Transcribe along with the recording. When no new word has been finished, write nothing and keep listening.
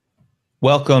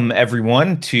Welcome,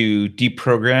 everyone, to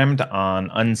Deprogrammed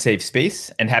on Unsafe Space,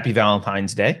 and happy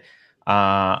Valentine's Day.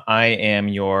 I am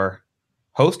your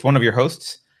host, one of your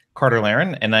hosts, Carter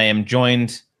Laren, and I am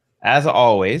joined, as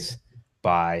always,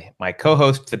 by my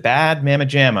co-host, the bad Mama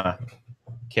Jamma,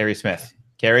 Keri Smith.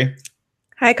 Keri?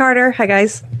 Hi, Carter. Hi,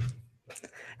 guys.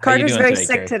 Carter's very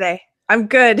sick today. I'm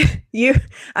good.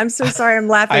 I'm so sorry I'm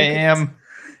laughing. I am.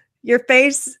 Your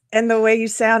face and the way you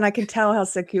sound, I can tell how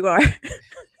sick you are.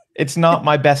 It's not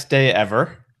my best day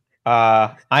ever.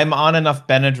 I'm on enough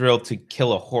Benadryl to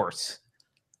kill a horse,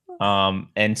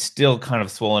 and still kind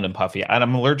of swollen and puffy. And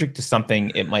I'm allergic to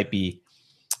something. It might be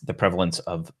the prevalence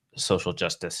of social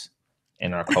justice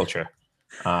in our culture,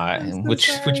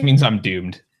 which means I'm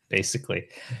doomed, basically.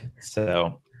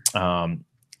 So,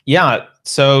 yeah.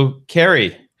 So,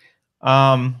 Keri, we're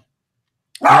going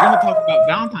to talk about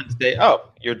Valentine's Day. Oh,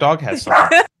 your dog has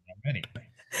something already.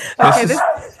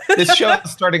 This show is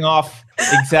starting off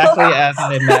exactly as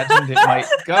I imagined it might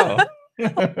go.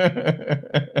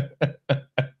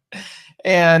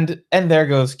 and there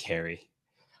goes Keri.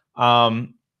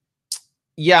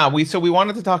 Yeah, we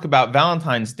wanted to talk about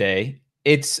Valentine's Day.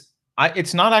 It's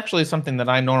not actually something that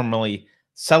I normally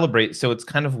celebrate, so it's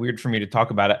kind of weird for me to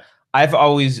talk about it. I've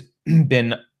always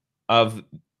been I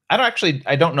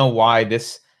don't know why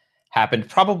this happened.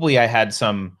 Probably I had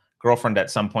some girlfriend at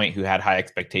some point who had high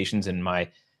expectations, and my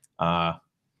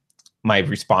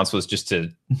response was just to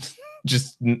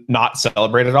not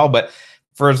celebrate at all. But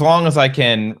for as long as I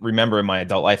can remember in my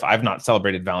adult life, I've not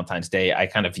celebrated Valentine's Day. I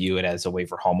kind of view it as a way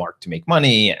for Hallmark to make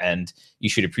money, and you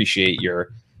should appreciate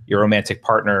your romantic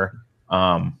partner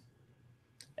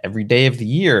every day of the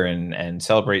year and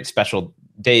celebrate special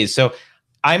days. So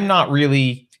I'm not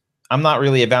really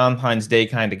a Valentine's Day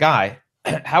kind of guy.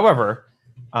 However,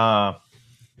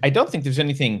 I don't think there's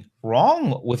anything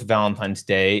wrong with Valentine's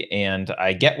Day, and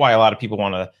I get why a lot of people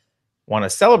want to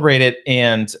celebrate it.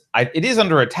 And it is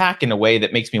under attack in a way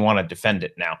that makes me want to defend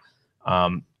it now.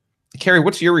 Keri,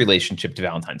 what's your relationship to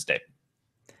Valentine's Day?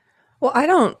 Well,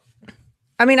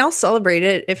 I'll celebrate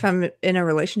it if I'm in a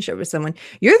relationship with someone.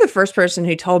 You're the first person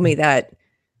who told me that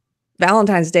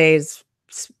Valentine's Day is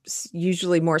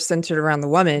usually more centered around the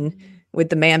woman, with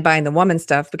the man buying the woman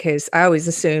stuff, because I always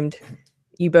assumed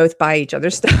you both buy each other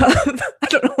stuff. I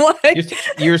don't know why.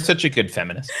 You're such a good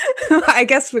feminist. I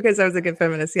guess because I was a good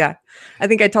feminist. Yeah. I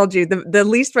think I told you the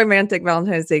least romantic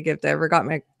Valentine's Day gift I ever got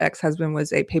my ex-husband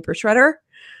was a paper shredder,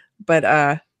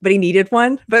 but he needed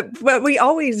one. But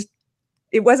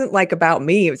it wasn't like about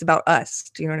me. It was about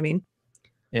us. Do you know what I mean?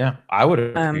 Yeah. I would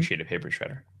appreciate a paper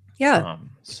shredder. Yeah.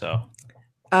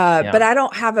 Yeah. But I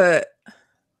don't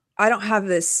have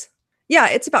this. Yeah,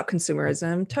 it's about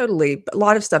consumerism, totally. A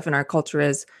lot of stuff in our culture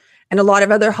is, and a lot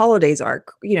of other holidays are.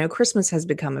 Christmas has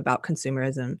become about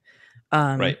consumerism.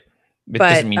 Right. It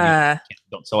doesn't mean you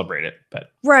don't celebrate it,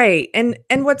 but right. And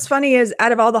what's funny is,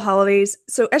 out of all the holidays,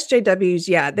 so SJWs,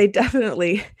 yeah, they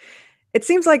definitely. It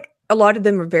seems like a lot of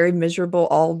them are very miserable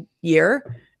all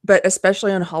year, but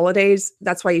especially on holidays.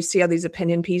 That's why you see all these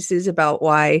opinion pieces about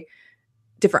why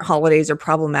different holidays are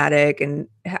problematic and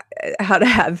how to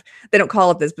have, they don't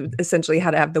call it this, but essentially how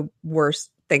to have the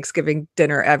worst Thanksgiving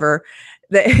dinner ever.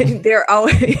 They're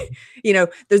always,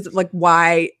 there's like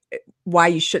why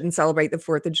you shouldn't celebrate the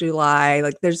 4th of July.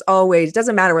 Like there's always,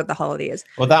 doesn't matter what the holiday is.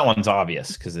 Well, that one's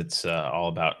obvious because it's all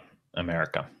about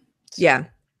America. So, yeah.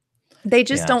 They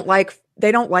just don't like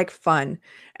fun.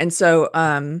 And so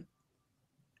I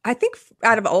think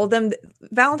out of all of them,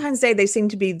 Valentine's Day, they seem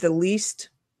to be the least,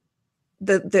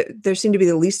 there seem to be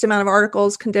the least amount of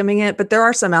articles condemning it, but there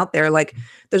are some out there. Like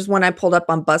there's one I pulled up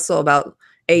on Bustle about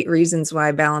 8 reasons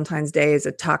why Valentine's Day is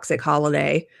a toxic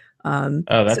holiday.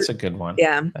 That's a good one.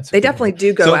 Yeah, they definitely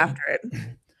do go after it.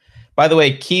 By the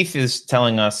way, Keith is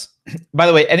telling us, by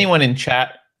the way, anyone in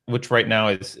chat, which right now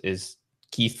is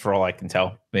Keith for all I can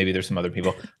tell, maybe there's some other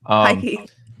people. Hi,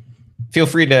 Keith. Feel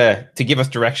free to give us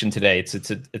direction today.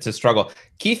 It's a struggle.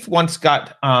 Keith once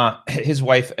got his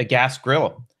wife a gas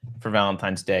grill for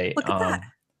Valentine's Day. Look at that.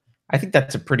 I think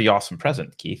that's a pretty awesome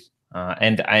present, Keith.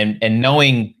 And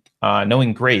knowing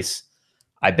Grace,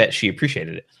 I bet she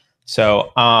appreciated it.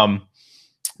 So,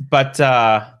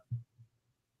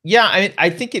 yeah, I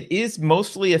think it is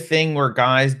mostly a thing where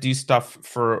guys do stuff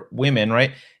for women,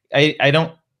 right? You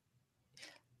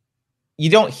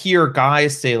don't hear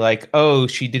guys say like, oh,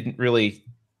 she didn't really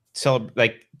celebrate.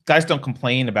 Like guys don't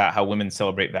complain about how women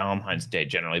celebrate Valentine's Day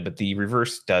generally, but the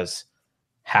reverse does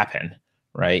happen,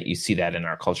 right? You see that in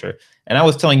our culture. And I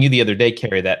was telling you the other day,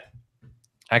 Keri, that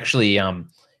actually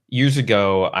years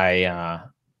ago, I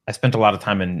spent a lot of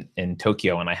time in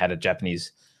Tokyo, and I had a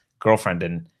Japanese girlfriend,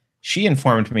 and she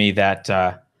informed me that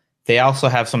they also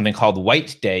have something called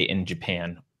White Day in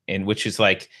Japan, in which is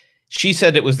like, she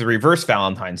said it was the reverse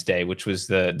Valentine's Day, which was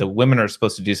the women are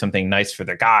supposed to do something nice for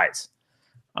their guys,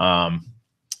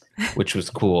 which was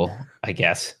cool, I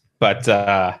guess. But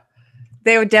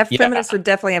feminists would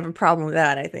definitely have a problem with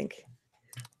that, I think.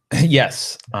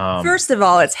 Yes. First of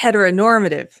all, it's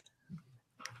heteronormative.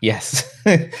 Yes.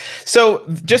 So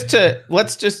just for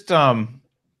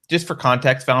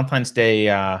context, Valentine's Day,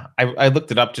 I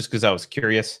looked it up just because I was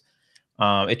curious.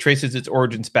 It traces its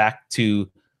origins back to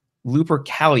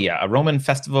Lupercalia, a Roman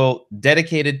festival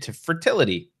dedicated to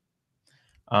fertility.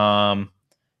 And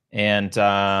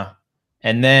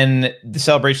then the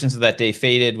celebrations of that day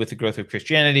faded with the growth of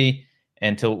Christianity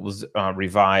until it was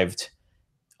revived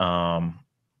in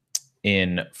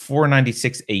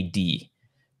 496 AD,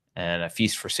 and a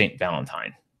feast for Saint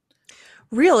Valentine.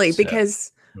 Really?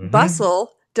 Because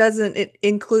Bustle doesn't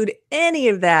include any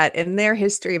of that in their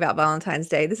history about Valentine's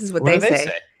Day. This is what they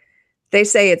say. They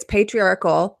say it's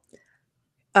patriarchal.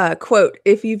 Quote,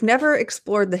 if you've never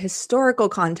explored the historical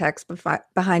context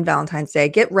behind Valentine's Day,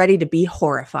 get ready to be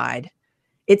horrified.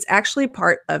 It's actually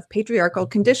part of patriarchal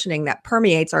conditioning that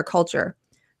permeates our culture.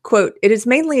 Quote, it is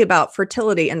mainly about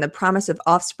fertility and the promise of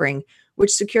offspring,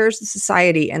 which secures the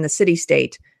society and the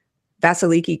city-state.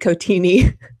 Vasiliki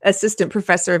Kotini, assistant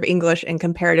professor of English and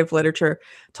comparative literature,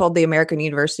 told the American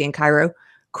University in Cairo,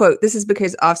 quote, this is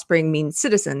because offspring means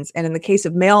citizens, and in the case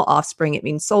of male offspring, it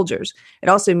means soldiers. It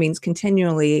also means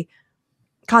continuity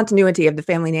of the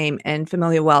family name and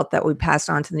familial wealth that we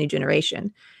passed on to the new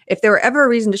generation. If there were ever a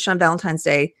reason to shun Valentine's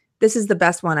Day, this is the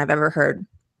best one I've ever heard.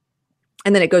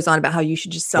 And then it goes on about how you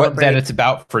should just celebrate. That it's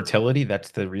about fertility? That's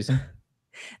the reason?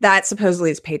 That supposedly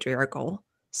is patriarchal.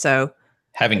 So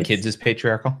having kids is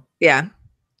patriarchal? Yeah.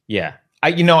 Yeah.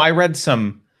 I read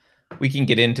some, we can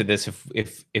get into this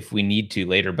if we need to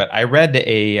later, but I read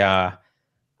an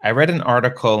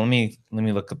article. Let me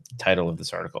look up the title of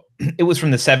this article. It was from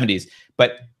the 70s,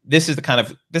 but this is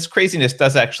this craziness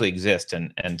does actually exist.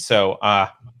 And so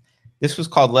this was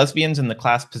called Lesbians in the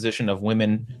Class Position of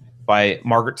Women by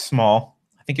Margaret Small.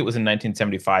 I think it was in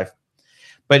 1975.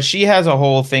 But she has a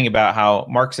whole thing about how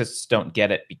Marxists don't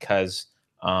get it because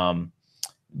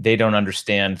they don't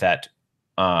understand that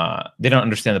they don't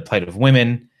understand the plight of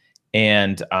women.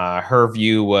 And her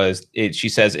view was, she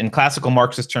says, in classical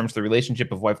Marxist terms, the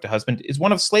relationship of wife to husband is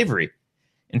one of slavery.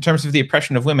 In terms of the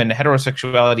oppression of women,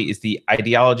 heterosexuality is the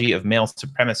ideology of male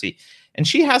supremacy. And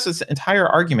she has this entire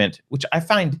argument, which I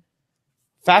find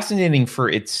fascinating for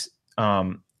its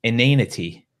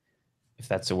inanity, if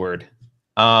that's a word.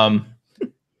 Her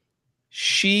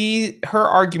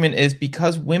argument is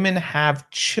because women have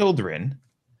children,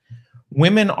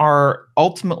 women are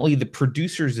ultimately the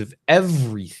producers of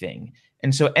everything.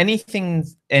 And so anything,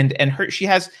 she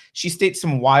makes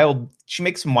some wild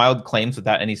claims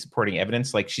without any supporting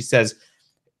evidence. Like she says,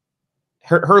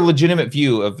 her legitimate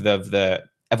view of the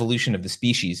evolution of the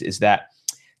species is that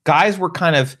guys were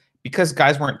because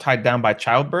guys weren't tied down by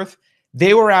childbirth,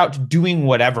 they were out doing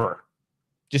whatever,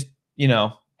 just,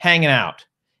 hanging out.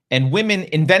 And women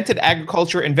invented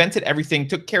agriculture, invented everything,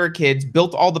 took care of kids,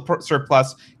 built all the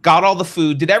surplus, got all the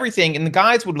food, did everything. And the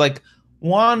guys would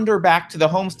wander back to the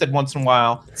homestead once in a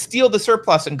while, steal the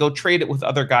surplus and go trade it with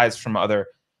other guys from other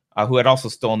who had also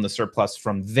stolen the surplus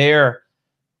from their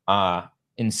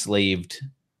enslaved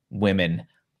women.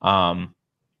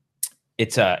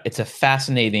 It's a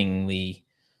fascinatingly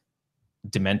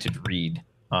demented read.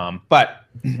 But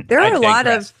there are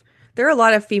a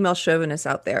lot of female chauvinists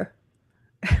out there.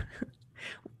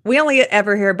 We only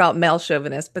ever hear about male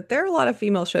chauvinists, but there are a lot of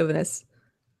female chauvinists.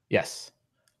 Yes.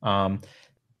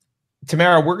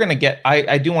 Tamara, we're going to get,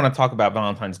 I do want to talk about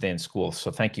Valentine's Day in school. So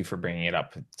thank you for bringing it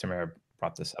up. Tamara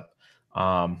brought this up.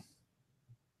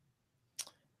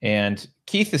 And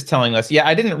Keith is telling us,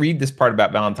 I didn't read this part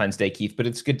about Valentine's Day, Keith, but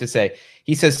it's good to say.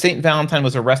 He says Saint Valentine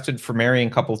was arrested for marrying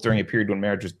couples during a period when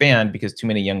marriage was banned because too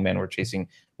many young men were chasing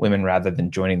women rather than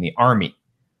joining the army.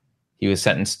 He was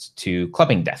sentenced to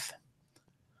clubbing death.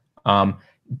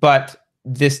 But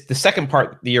the second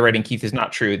part that you're writing, Keith, is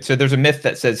not true. So there's a myth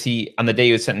that says on the day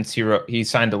he was sentenced, he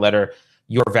signed a letter,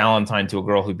 "Your Valentine," to a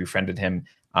girl who befriended him.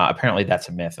 Apparently that's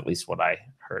a myth, at least what I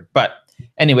heard. But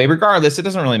anyway, regardless, it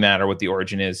doesn't really matter what the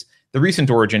origin is. The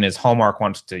recent origin is Hallmark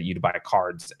wants you to buy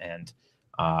cards, and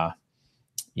Godiva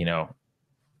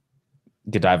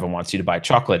wants you to buy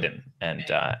chocolate,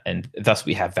 and thus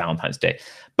we have Valentine's Day.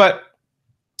 But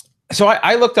so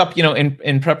I looked up,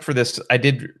 in prep for this, I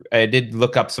did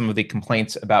look up some of the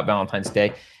complaints about Valentine's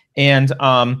Day, and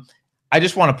I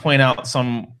just want to point out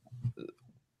some.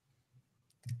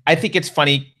 I think it's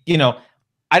funny,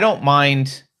 I don't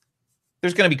mind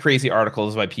there's going to be crazy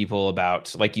articles by people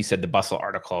about, like you said, the Bustle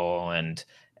article, and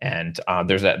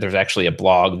there's actually a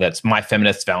blog that's My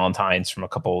Feminist Valentines from a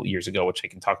couple years ago, which I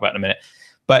can talk about in a minute.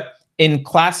 But in the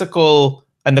classical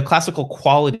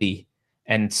quality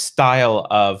and style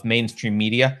of mainstream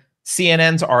media,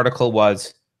 CNN's article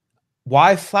was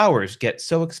why flowers get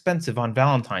so expensive on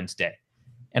Valentine's Day.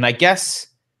 And I guess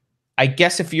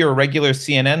if you're a regular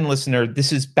CNN listener,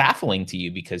 this is baffling to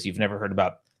you because you've never heard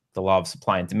about the law of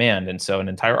supply and demand. And so an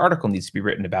entire article needs to be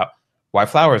written about why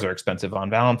flowers are expensive on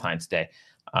Valentine's Day,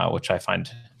 which I find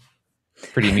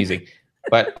pretty amusing.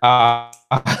 But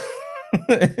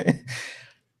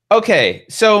okay,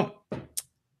 so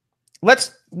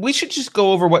we should just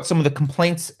go over what some of the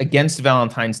complaints against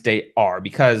Valentine's Day are,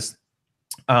 because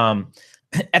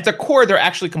at the core, they're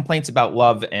actually complaints about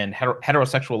love, and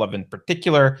heterosexual love in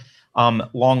particular,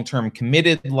 long-term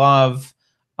committed love.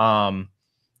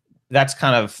 That's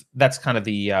kind of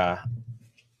the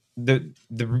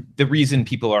reason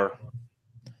people are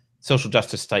social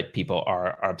justice type people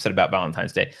are upset about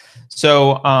Valentine's Day.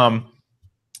 So,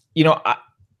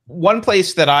 one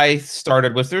place that I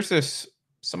started was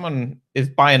someone is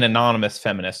by an anonymous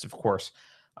feminist, of course,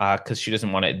 because she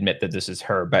doesn't want to admit that this is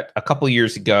her. But a couple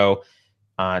years ago,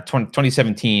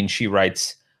 2017, she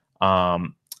writes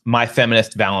My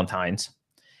Feminist Valentines.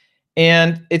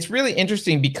 And it's really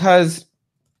interesting because,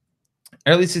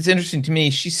 or at least it's interesting to me,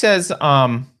 she says,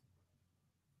 let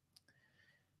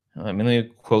me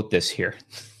quote this here.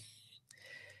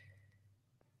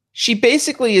 She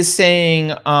basically is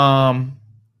saying,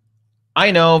 I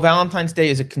know Valentine's Day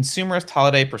is a consumerist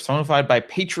holiday personified by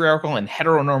patriarchal and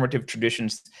heteronormative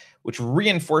traditions, which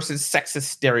reinforces sexist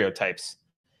stereotypes.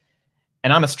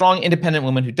 And I'm a strong, independent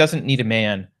woman who doesn't need a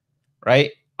man,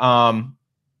 right? But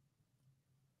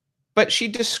she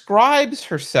describes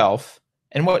herself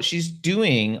and what she's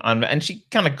doing and she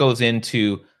kind of goes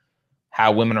into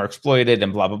how women are exploited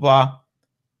and blah, blah, blah.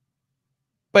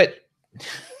 But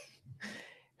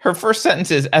her first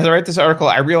sentence is, as I write this article,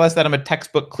 I realize that I'm a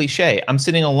textbook cliche. I'm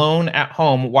sitting alone at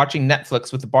home watching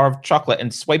Netflix with a bar of chocolate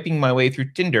and swiping my way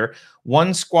through Tinder,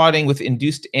 one squatting with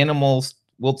induced animals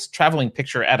whilst traveling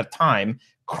picture at a time,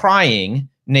 crying,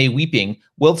 nay weeping,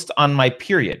 whilst on my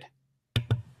period.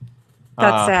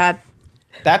 That's sad.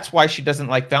 That's why she doesn't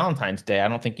like Valentine's Day. I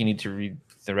don't think you need to read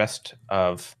the rest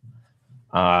of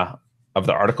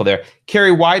the article there.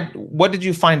 Keri, what did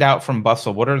you find out from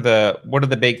Bustle? What are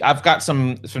the big? I've got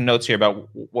some notes here about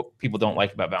what people don't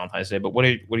like about Valentine's Day, but what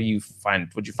do you find?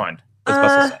 What'd you find? What's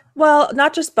Bustle say? Well,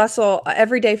 not just Bustle,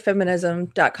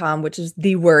 everydayfeminism.com, which is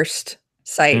the worst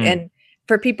site. And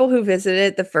for people who visit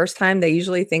it the first time, they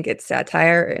usually think it's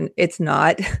satire, and it's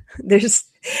not.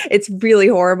 It's really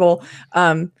horrible.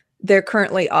 They're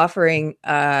currently offering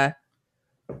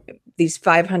these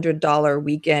 $500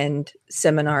 weekend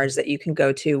seminars that you can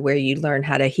go to where you learn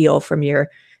how to heal from your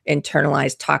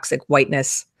internalized toxic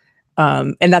whiteness.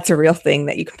 And that's a real thing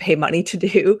that you can pay money to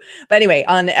do. But anyway,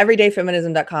 on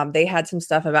everydayfeminism.com, they had some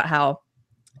stuff about how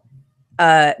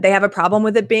they have a problem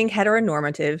with it being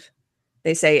heteronormative.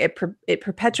 They say it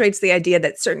perpetuates the idea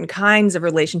that certain kinds of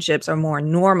relationships are more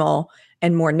normal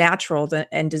and more natural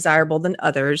and desirable than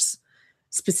others.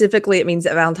 Specifically, it means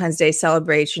that Valentine's Day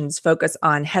celebrations focus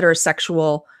on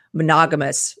heterosexual,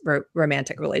 monogamous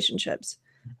romantic relationships.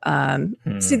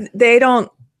 See, they don't,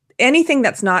 anything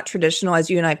that's not traditional, as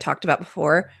you and I have talked about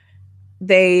before,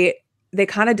 they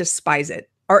kind of despise it,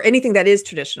 or anything that is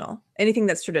traditional, anything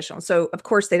that's traditional. So, of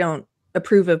course, they don't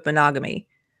approve of monogamy.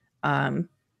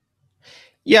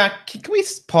 Yeah, can we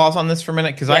pause on this for a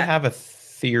minute? Because I have a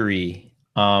theory.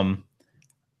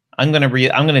 I'm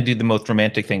gonna do the most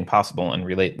romantic thing possible and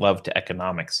relate love to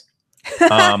economics.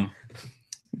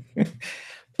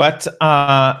 But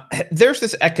there's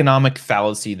this economic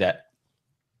fallacy that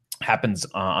happens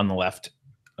on the left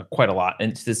quite a lot,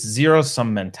 and it's this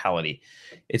zero-sum mentality.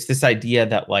 It's this idea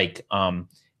that, like,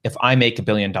 if I make $1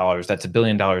 billion, that's $1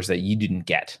 billion that you didn't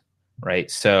get, right?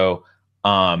 So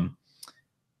I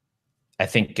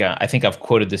think I've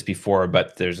quoted this before,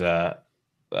 but there's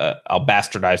I'll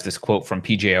bastardize this quote from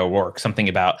PJ O'Rourke, something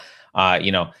about,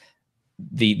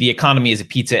 the economy is a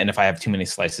pizza, and if I have too many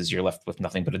slices, you're left with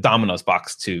nothing but a Domino's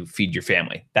box to feed your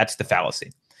family. That's the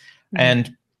fallacy. Mm-hmm.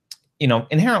 And,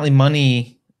 inherently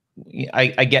money,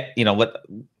 I get,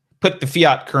 put the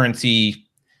fiat currency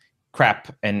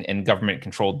crap and government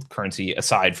controlled currency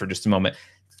aside for just a moment.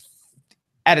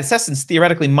 At its essence,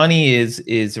 theoretically, money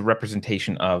is a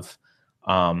representation of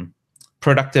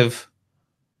productive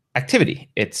activity.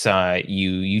 It's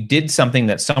you did something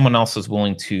that someone else was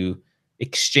willing to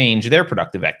exchange their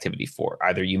productive activity for.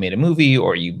 Either you made a movie,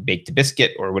 or you baked a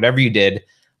biscuit, or whatever you did.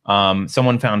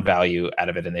 Someone found value out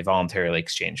of it and they voluntarily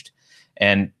exchanged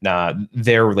and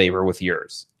their labor with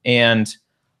yours. And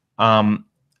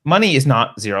money is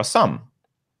not zero sum.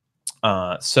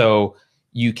 So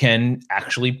you can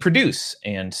actually produce.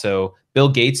 And so Bill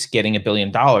Gates getting $1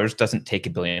 billion doesn't take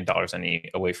 $1 billion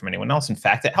away from anyone else. In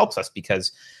fact, it helps us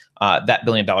because that $1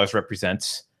 billion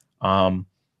represents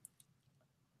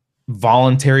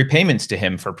voluntary payments to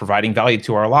him for providing value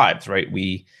to our lives, right?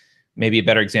 Maybe a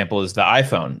better example is the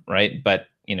iPhone, right? But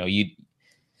the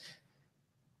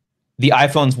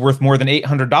iPhone's worth more than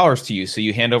 $800 to you, so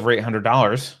you hand over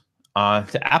 $800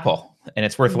 to Apple. And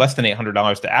it's worth less than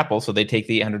 $800 to Apple, so they take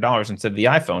the $800 instead of the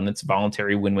iPhone. It's a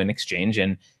voluntary win-win exchange,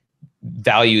 and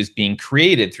value is being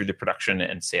created through the production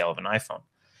and sale of an iPhone.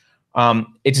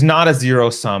 It's not a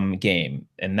zero-sum game,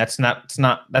 and that's not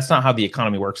how the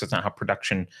economy works. That's not how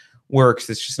production works.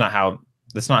 It's just not how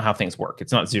things work.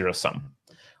 It's not zero-sum.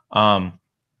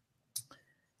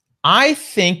 I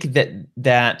think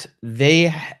that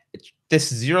this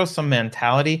zero-sum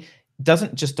mentality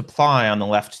doesn't just apply on the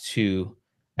left to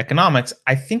economics.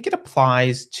 I think it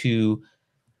applies to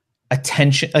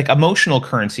attention, like emotional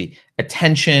currency,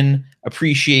 attention,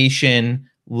 appreciation,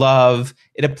 love.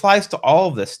 It applies to all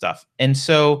of this stuff. And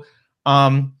so,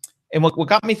 and what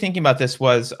got me thinking about this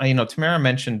was, Tamara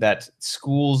mentioned that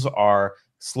schools are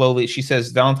slowly, she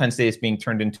says Valentine's Day is being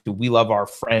turned into We Love Our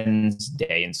Friends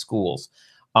Day in schools.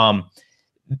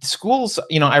 Schools,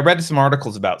 I read some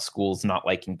articles about schools not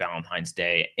liking Valentine's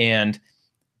Day. And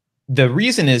the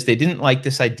reason is they didn't like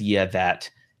this idea that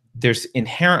there's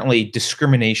inherently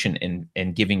discrimination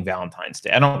in giving Valentine's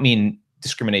Day. I don't mean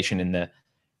discrimination in the,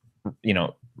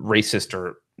 racist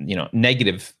or,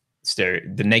 negative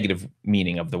the negative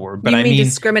meaning of the word, but I mean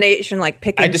discrimination, like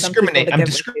picking. I'm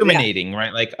discriminating,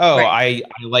 right? Like, right.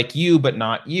 I like you, but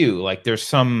not you. Like there's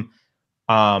some,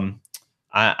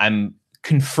 I'm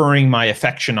conferring my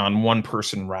affection on one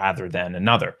person rather than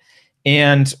another.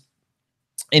 And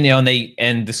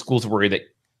the schools worry that,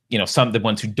 the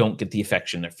ones who don't get the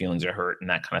affection, their feelings are hurt and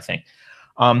that kind of thing.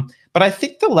 But I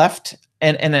think the left,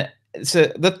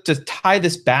 so let's just tie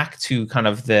this back to kind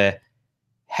of the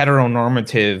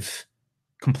heteronormative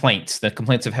complaints, the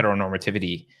complaints of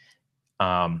heteronormativity.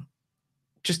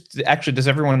 Does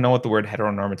everyone know what the word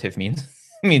heteronormative means?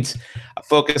 It means a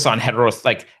focus on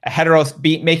making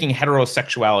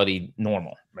heterosexuality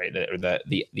normal, right? Or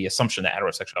the assumption that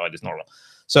heterosexuality is normal.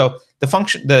 So the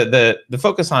focus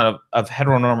of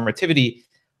heteronormativity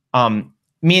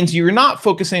means you're not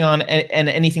focusing on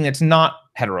anything that's not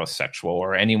heterosexual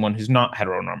or anyone who's not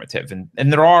heteronormative.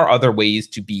 And there are other ways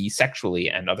to be sexually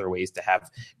and other ways to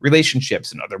have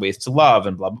relationships and other ways to love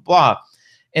and blah, blah, blah.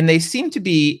 And they seem to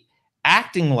be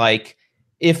acting like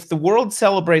if the world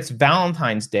celebrates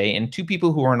Valentine's Day and two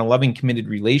people who are in a loving, committed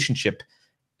relationship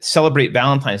celebrate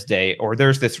Valentine's Day, or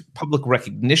there's this public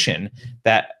recognition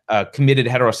that a committed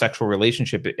heterosexual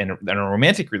relationship and a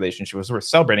romantic relationship is worth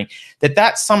celebrating,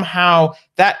 that somehow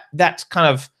that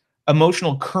kind of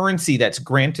emotional currency that's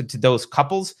granted to those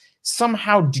couples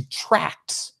somehow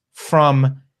detracts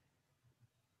from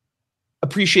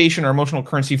appreciation or emotional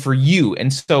currency for you.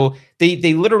 And so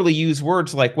they literally use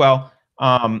words like, well,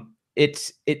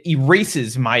 it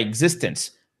erases my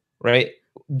existence, right?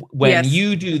 When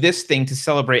you do this thing to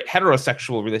celebrate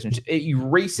heterosexual relationship, it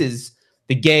erases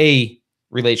the gay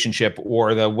relationship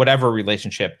or the whatever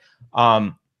relationship.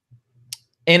 And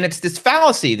it's this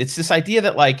fallacy. It's this idea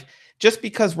that like, just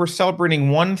because we're celebrating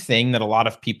one thing that a lot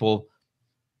of people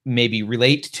maybe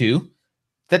relate to,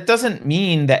 that doesn't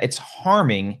mean that it's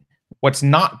harming what's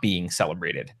not being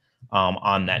celebrated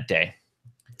on that day.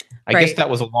 I guess that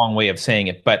was a long way of saying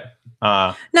it, but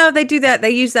no, they do that. They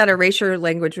use that erasure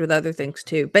language with other things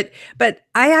too. But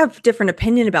I have different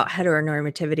opinion about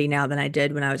heteronormativity now than I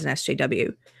did when I was in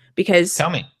SJW. Because tell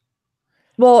me.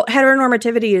 Well,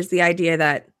 heteronormativity is the idea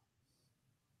that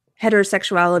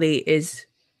heterosexuality is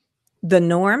the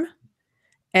norm,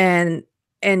 and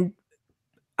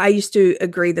I used to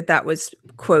agree that was,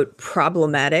 quote,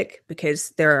 problematic because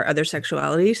there are other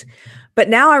sexualities. But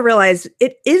now I realize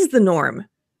it is the norm.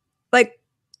 Like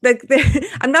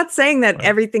I'm not saying that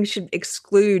everything should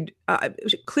exclude.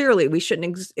 Clearly, we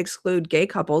shouldn't exclude gay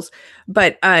couples.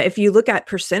 But if you look at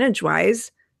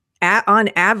percentage-wise, on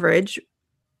average,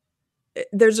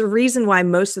 there's a reason why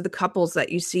most of the couples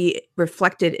that you see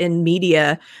reflected in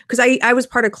media, because I was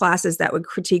part of classes that would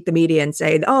critique the media and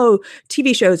say, oh,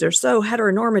 TV shows are so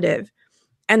heteronormative.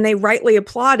 And they rightly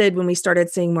applauded when we started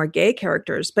seeing more gay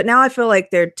characters. But now I feel like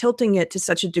they're tilting it to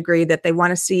such a degree that they want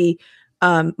to see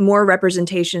more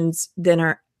representations than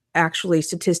are actually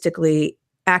statistically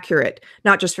accurate,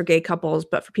 not just for gay couples,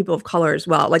 but for people of color as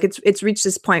well. Like it's reached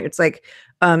this point. It's like,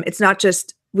 it's not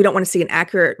just, we don't want to see an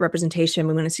accurate representation.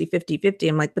 We want to see 50-50.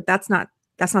 I'm like, but that's not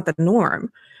the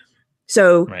norm.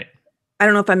 So Right. I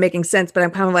don't know if I'm making sense, but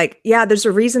I'm kind of like, yeah, there's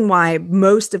a reason why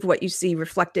most of what you see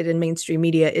reflected in mainstream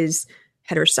media is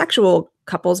heterosexual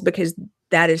couples, because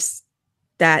that is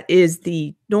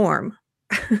the norm.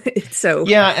 So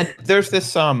yeah, and there's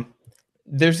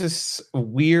this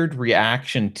weird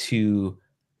reaction to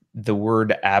the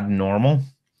word abnormal,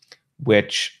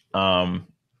 which I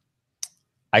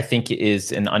think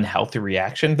is an unhealthy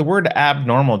reaction. The word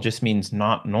abnormal just means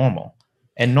not normal,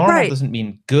 and normal doesn't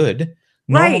mean good.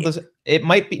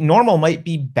 Normal might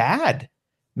be bad.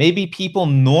 Maybe people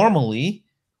normally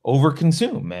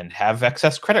overconsume and have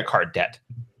excess credit card debt.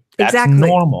 That's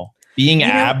normal. Being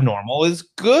abnormal is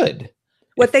good.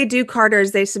 What they do, Carter,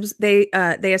 is they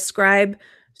ascribe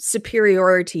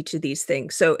superiority to these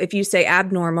things. So if you say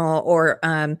abnormal or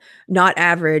not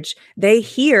average, they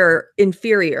hear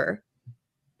inferior,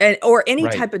 or any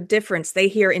type of difference. They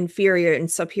hear inferior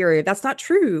and superior. That's not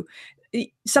true.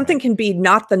 Something can be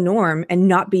not the norm and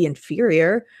not be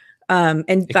inferior, and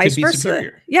it vice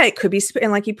versa. Yeah, it could be.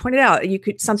 And like you pointed out, you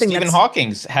could Stephen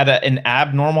Hawking's had an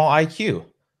abnormal IQ.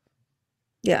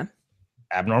 Yeah,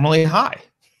 abnormally high.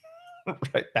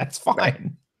 Right, that's fine. Right.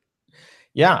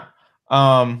 Yeah,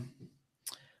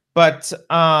 but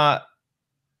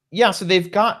yeah. So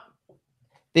they've got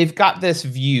this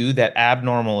view that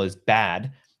abnormal is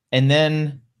bad, and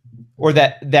then. Or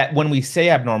that when we say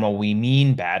abnormal, we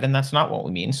mean bad, and that's not what we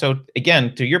mean. So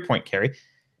again, to your point, Keri,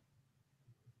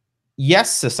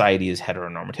 yes, society is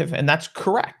heteronormative, and that's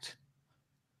correct.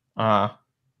 Yeah,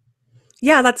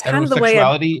 that's kind of the way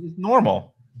heterosexuality is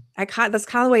normal. That's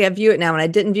kind of the way I view it now, and I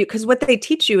didn't view, because what they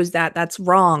teach you is that that's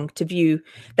wrong to view,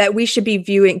 that we should be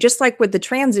viewing, just like with the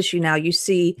trans issue now, you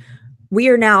see, we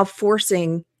are now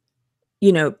forcing,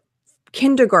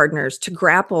 kindergartners to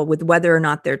grapple with whether or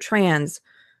not they're trans.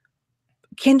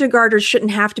 Kindergartners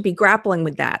shouldn't have to be grappling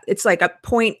with that. It's like a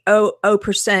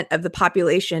 0.00% of the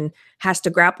population has to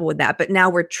grapple with that. But now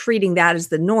we're treating that as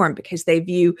the norm because they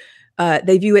view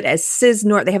it as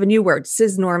cis-norm. They have a new word,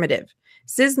 cis-normative.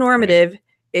 Cis-normative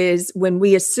is when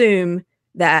we assume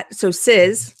that, so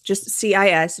cis, just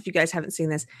CIS, if you guys haven't seen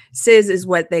this, cis is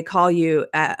what they call you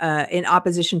in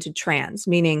opposition to trans,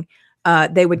 meaning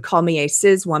they would call me a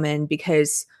cis woman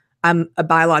because I'm a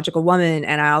biological woman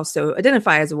and I also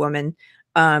identify as a woman.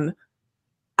 I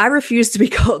refuse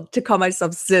to call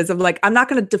myself cis. I'm like, I'm not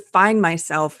going to define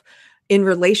myself in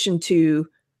relation to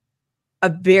a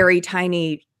very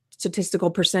tiny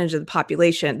statistical percentage of the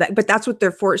population. But that's what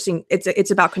they're forcing. It's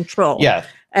about control. Yeah,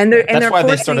 and that's why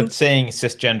they started saying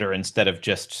cisgender instead of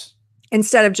just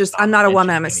I'm not a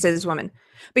woman, I'm a cis woman.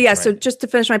 But yeah, so just to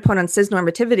finish my point on cis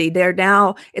normativity, they're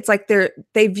now, it's like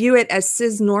they view it as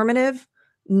cis normative,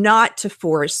 not to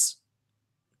force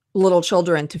little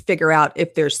children to figure out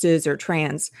if they're cis or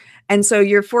trans. And so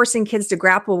you're forcing kids to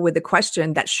grapple with a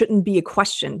question that shouldn't be a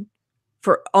question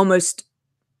for almost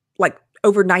like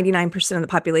over 99% of the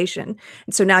population.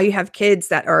 And so now you have kids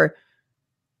that are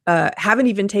haven't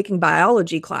even taken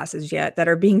biology classes yet, that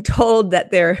are being told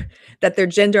that their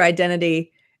gender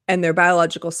identity and their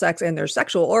biological sex and their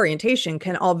sexual orientation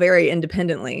can all vary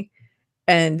independently.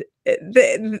 And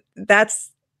that's,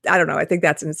 I don't know, I think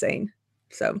that's insane.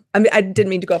 So I didn't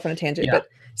mean to go off on a tangent, but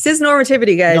cis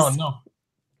normativity, guys. No.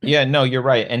 Yeah, no, you're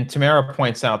right. And Tamara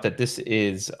points out that this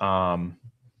is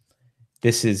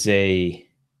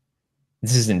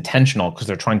intentional because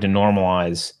they're trying to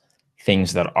normalize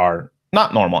things that are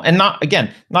not normal. And not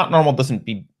normal doesn't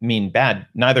mean bad.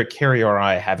 Neither Keri or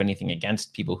I have anything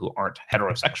against people who aren't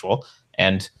heterosexual.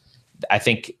 And I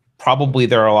think probably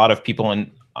there are a lot of people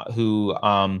who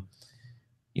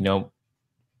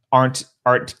aren't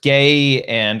gay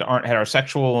and aren't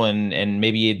heterosexual and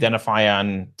maybe identify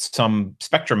on some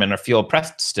spectrum and feel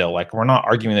oppressed still. Like, we're not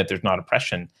arguing that there's not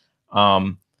oppression.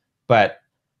 But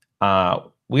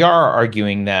we are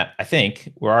arguing that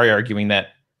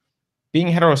being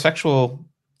heterosexual,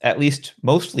 at least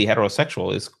mostly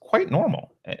heterosexual, is quite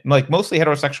normal. Like, mostly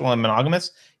heterosexual and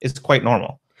monogamous is quite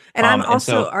normal. And I'm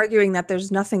also arguing that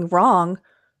there's nothing wrong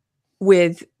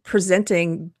with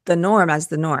presenting the norm as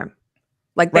the norm.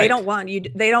 Like, they don't want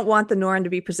the norm to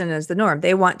be presented as the norm.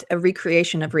 They want a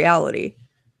recreation of reality.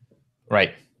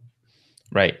 Right.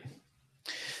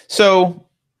 So,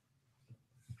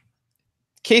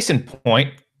 case in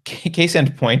point,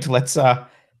 let's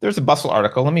there's a Bustle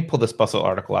article. Let me pull this Bustle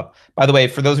article up. By the way,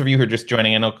 for those of you who are just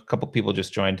joining, I know a couple people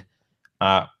just joined.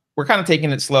 We're kind of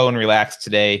taking it slow and relaxed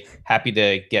today. Happy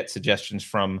to get suggestions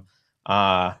from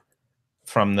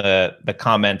from the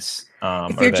comments.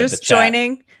 If or you're the just chat.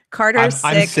 joining, Carter's sick.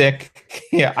 I'm sick.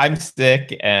 Yeah, I'm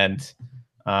sick, and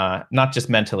not just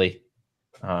mentally.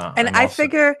 And I'm I also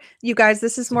figure, you guys,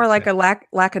 this is more like sick. a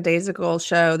lackadaisical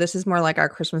show. This is more like our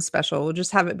Christmas special. We'll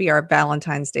just have it be our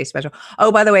Valentine's Day special.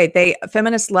 Oh, by the way,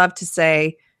 feminists love to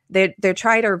say they're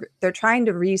trying to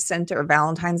recenter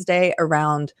Valentine's Day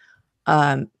around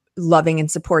loving and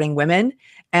supporting women.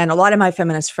 And a lot of my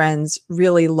feminist friends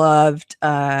really loved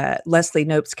Leslie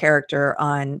Knope's character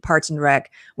on Parks and Rec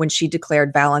when she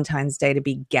declared Valentine's Day to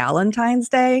be Galentine's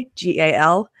Day,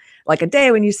 GAL, like a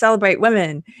day when you celebrate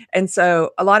women. And so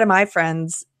a lot of my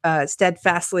friends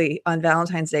steadfastly on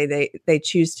Valentine's Day, they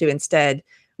choose to instead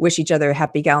wish each other a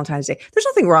happy Valentine's Day. There's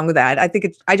nothing wrong with that. I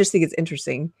just think it's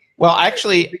interesting. Well,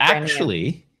 actually,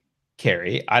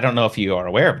 Keri, I don't know if you are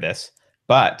aware of this,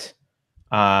 but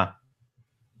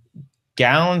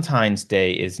Galentine's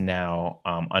Day is now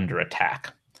under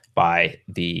attack by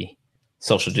the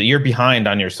social. You're behind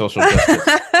on your social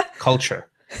justice culture.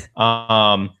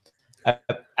 I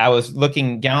was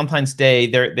looking Galentine's Day.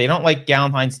 They don't like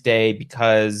Galentine's Day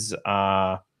because.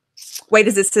 Wait,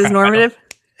 is it cisnormative?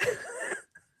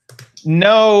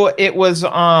 No, it was.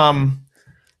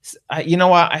 You know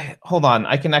what? Hold on.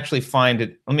 I can actually find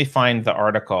it. Let me find the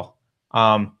article.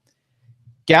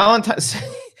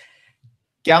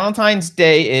 Galentine's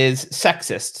Day is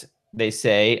sexist, they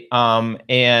say,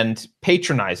 and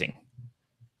patronizing.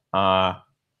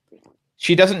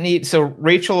 She doesn't need. So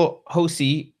Rachel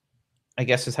Hosey, I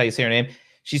guess is how you say her name.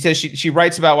 She says she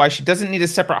writes about why she doesn't need a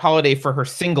separate holiday for her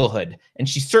singlehood, and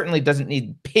she certainly doesn't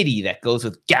need pity that goes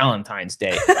with Galentine's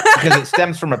Day because it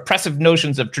stems from oppressive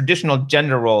notions of traditional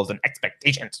gender roles and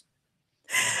expectations.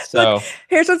 So look,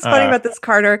 here's what's funny about this,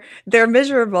 Carter. They're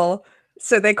miserable,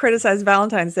 so they criticize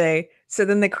Valentine's Day. So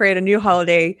then they create a new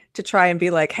holiday to try and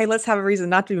be like, hey, let's have a reason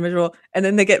not to be miserable. And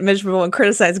then they get miserable and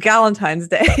criticize Galentine's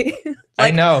Day. I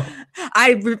know.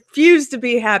 I refuse to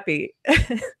be happy.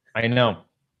 I know.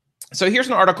 So here's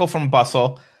an article from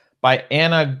Bustle by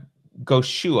Anna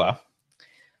Goshua.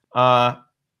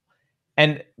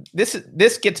 And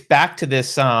this gets back to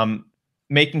this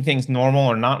making things normal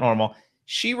or not normal.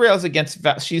 She rails against,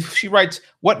 she writes,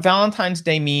 what Valentine's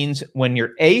Day means when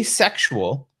you're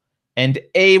asexual and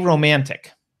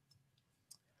aromantic.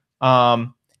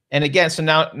 And again, so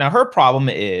now her problem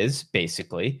is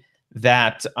basically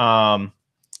that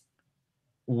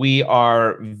we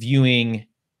are viewing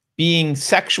being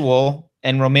sexual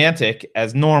and romantic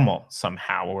as normal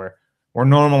somehow. We're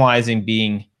normalizing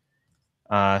being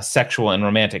sexual and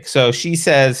romantic. So she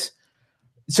says,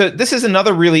 so this is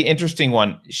another really interesting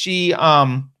one. She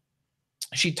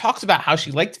talks about how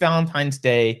she liked Valentine's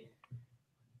Day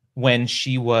when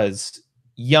she was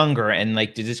younger, and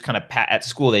like they just kind of at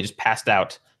school they just passed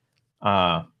out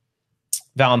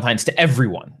Valentines to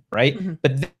everyone, right? Mm-hmm.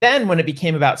 But then when it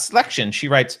became about selection, she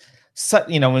writes,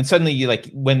 when suddenly you like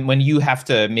when you have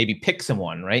to maybe pick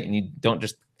someone, right, and you don't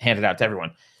just hand it out to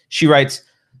everyone. She writes,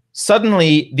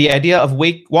 suddenly the idea of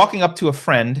walking up to a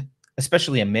friend,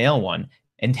 especially a male one,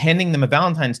 and handing them a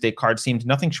Valentine's Day card seemed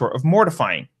nothing short of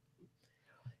mortifying.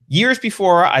 Years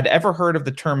before I'd ever heard of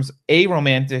the terms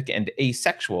aromantic and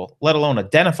asexual, let alone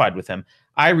identified with them,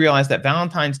 I realized that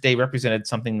Valentine's Day represented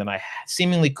something that I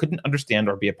seemingly couldn't understand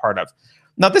or be a part of.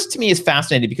 Now, this to me is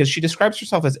fascinating because she describes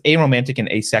herself as aromantic and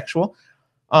asexual.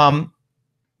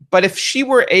 But if she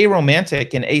were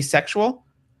aromantic and asexual,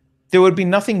 there would be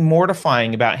nothing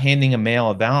mortifying about handing a male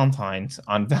a Valentine's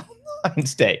on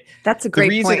Valentine's Day. That's a great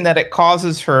point. The reason that it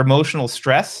causes her emotional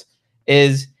stress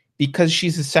is because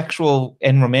she's a sexual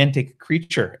and romantic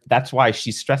creature. That's why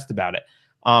she's stressed about it.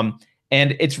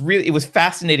 And it was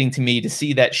fascinating to me to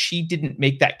see that she didn't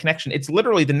make that connection. It's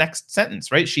literally the next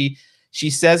sentence, right? She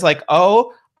says like,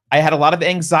 oh, I had a lot of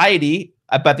anxiety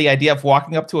about the idea of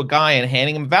walking up to a guy and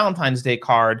handing him a Valentine's Day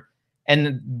card.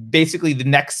 And basically the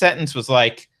next sentence was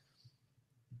like,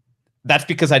 that's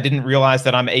because I didn't realize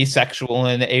that I'm asexual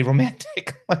and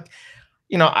aromantic. Like,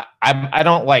 I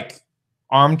don't like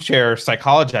armchair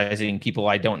psychologizing people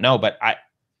I don't know, but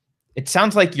it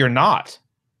sounds like you're not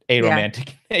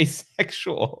aromantic and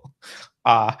asexual.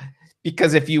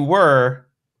 Because if you were,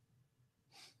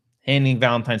 handing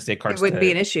Valentine's Day cards wouldn't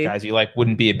be an issue. Guys you like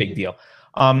wouldn't be a big deal.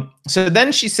 So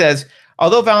then she says,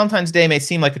 although Valentine's Day may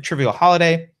seem like a trivial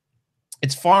holiday,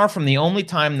 it's far from the only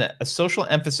time that a social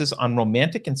emphasis on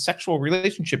romantic and sexual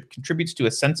relationship contributes to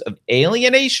a sense of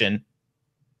alienation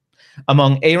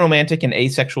among aromantic and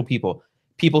asexual people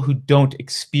who don't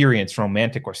experience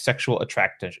romantic or sexual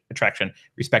attraction,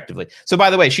 respectively. So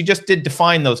by the way, she just did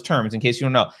define those terms in case you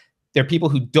don't know. They're people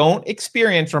who don't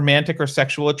experience romantic or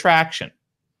sexual attraction,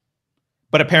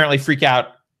 but apparently freak out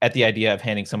at the idea of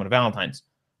handing someone a Valentine's.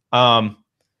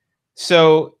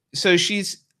 So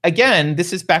she's, again,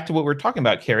 this is back to what we're talking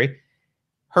about, Keri.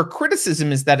 Her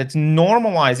criticism is that it's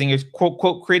normalizing, is quote,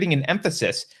 quote, creating an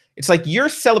emphasis. It's like your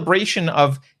celebration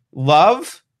of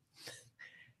love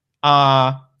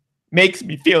makes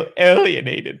me feel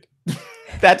alienated.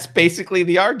 That's basically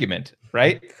the argument,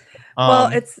 right?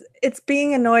 Well, it's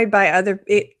being annoyed by other.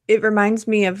 It reminds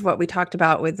me of what we talked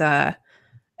about with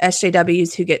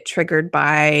SJWs who get triggered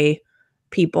by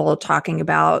people talking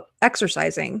about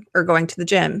exercising or going to the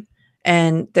gym,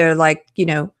 and they're like,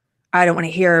 I don't want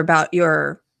to hear about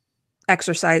your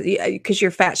exercise because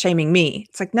you're fat shaming me.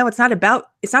 It's like, no, it's not about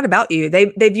you.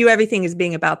 They view everything as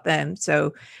being about them.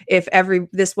 So if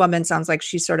this woman sounds like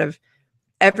she's sort of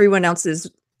everyone else's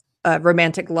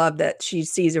romantic love that she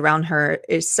sees around her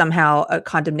is somehow a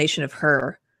condemnation of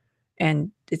her,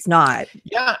 and it's not.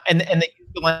 Yeah, and they use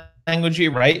the language,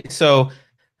 right? So,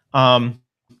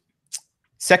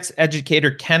 sex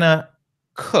educator Kenna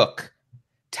Cook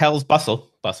tells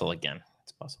Bustle again.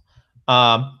 It's Bustle.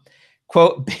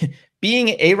 Quote, being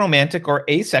aromantic or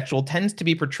asexual tends to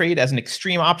be portrayed as an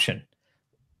extreme option,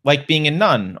 like being a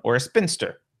nun or a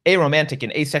spinster. Aromantic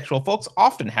and asexual folks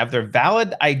often have their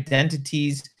valid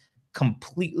identities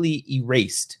completely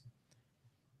erased.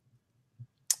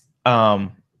 I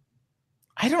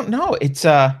don't know. It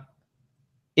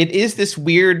is this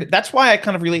weird. That's why I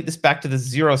kind of relate this back to the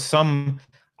zero-sum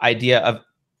idea of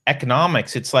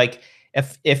economics. It's like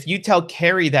if you tell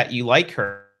Keri that you like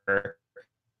her,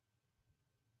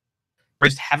 you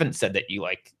just haven't said that you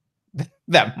like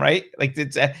them, right? Like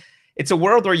it's a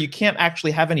world where you can't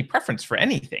actually have any preference for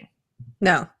anything.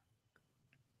 No.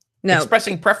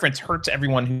 Expressing preference hurts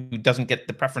everyone who doesn't get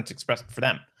the preference expressed for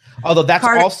them. Although that's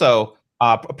also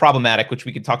problematic, which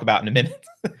we could talk about in a minute.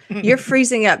 You're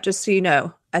freezing up, just so you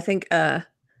know. I think I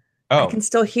can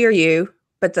still hear you,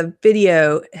 but the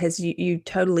video has you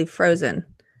totally frozen.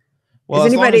 Well,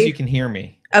 as long as you can hear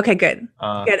me. Okay, good.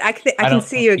 Good. I can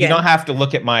see you again. You don't have to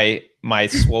look at my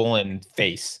swollen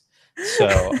face.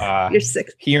 So you're sick.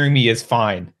 Hearing me is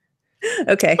fine.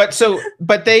 Okay.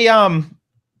 But they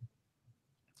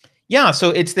yeah, so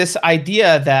it's this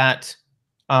idea that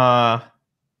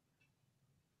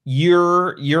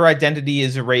your identity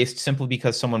is erased simply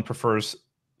because someone prefers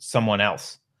someone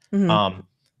else. Mm-hmm.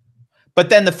 But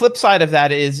then the flip side of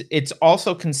that is it's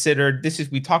also considered,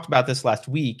 we talked about this last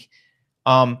week,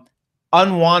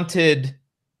 unwanted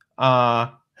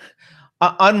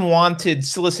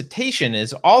solicitation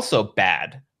is also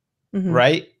bad, mm-hmm.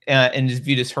 right? And is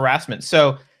viewed as harassment.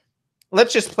 So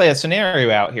let's just play a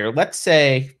scenario out here. Let's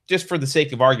say, just for the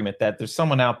sake of argument, that there's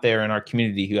someone out there in our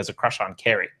community who has a crush on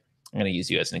Keri. I'm going to use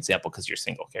you as an example because you're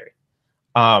single, Keri.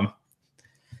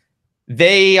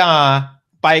 They,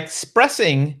 by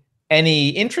expressing any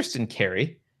interest in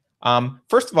Keri,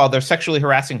 first of all, they're sexually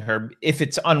harassing her if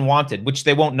it's unwanted, which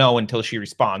they won't know until she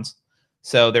responds.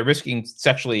 So they're risking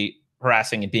sexually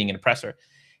harassing and being an oppressor.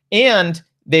 And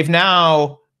they've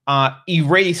now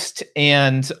erased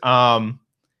and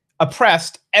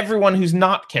oppressed everyone who's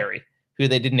not Keri, who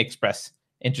they didn't express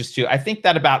interest to. I think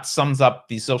that about sums up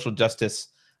the social justice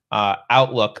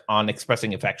outlook on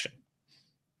expressing affection.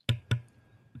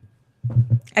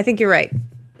 I think you're right.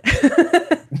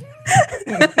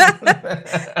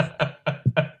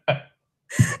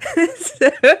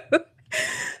 So,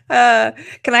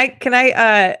 can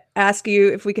I ask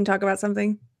you if we can talk about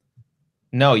something?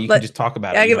 No, you can just talk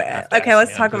about it. Okay,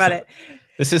 let's talk about it.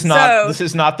 This is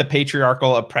not the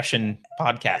patriarchal oppression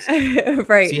podcast.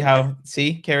 Right.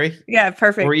 See, Keri? Yeah,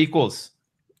 perfect. We're equals.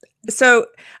 So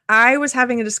I was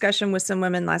having a discussion with some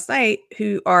women last night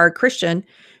who are Christian,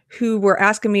 who were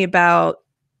asking me about,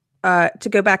 to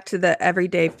go back to the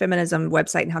Everyday Feminism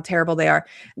website and how terrible they are.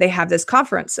 They have this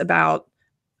conference about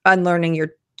unlearning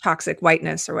your toxic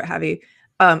whiteness or what have you.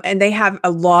 And they have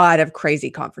a lot of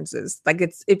crazy conferences. Like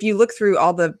if you look through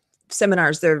all the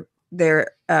seminars,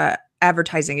 they're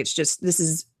advertising. It's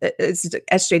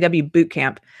SJW boot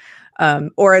camp.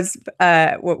 Or as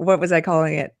what was I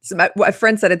calling it? So a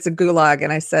friend said it's a gulag,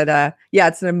 and I said, yeah,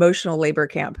 it's an emotional labor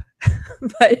camp.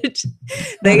 But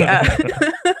they,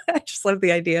 I just love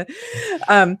the idea,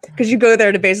 because you go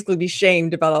there to basically be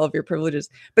shamed about all of your privileges.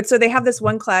 But so they have this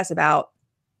one class about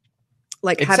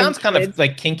it sounds kind of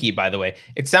like kinky, by the way.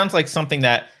 It sounds like something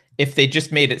that if they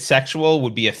just made it sexual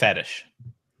would be a fetish.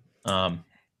 And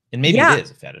maybe it is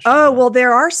a fetish. Oh, well,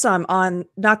 there are some on,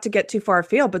 not to get too far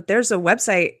afield, but there's a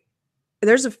website.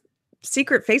 There's a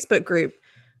secret Facebook group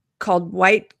called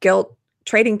White Guilt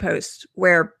Trading Post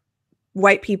where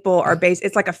white people are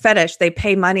it's like a fetish. They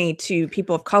pay money to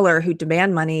people of color who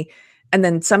demand money And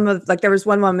then some of like, there was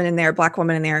one woman in there, black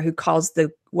woman in there, who calls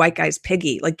the white guys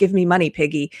piggy, like, give me money,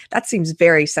 piggy. That seems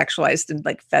very sexualized and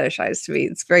like fetishized to me.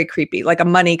 It's very creepy, like a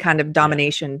money kind of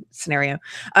domination scenario.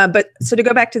 But so to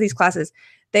go back to these classes,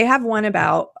 they have one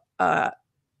about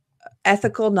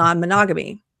ethical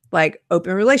non-monogamy, like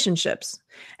open relationships.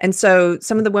 And so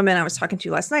some of the women I was talking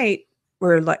to last night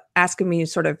were like asking me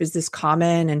sort of, is this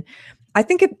common? And I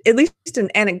think at least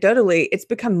anecdotally, it's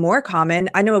become more common.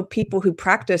 I know people who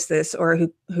practice this or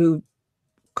who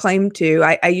claim to.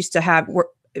 I used to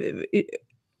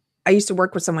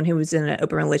work with someone who was in an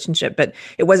open relationship, but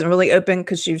it wasn't really open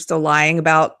because she was still lying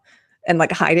about and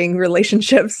like hiding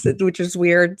relationships, which is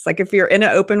weird. It's like, if you're in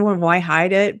an open one, why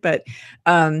hide it? But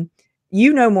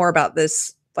you know more about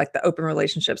this, like the open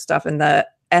relationship stuff and the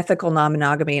ethical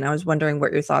non-monogamy. And I was wondering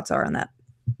what your thoughts are on that.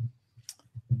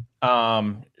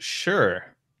 Sure.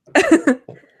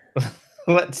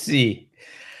 Let's see.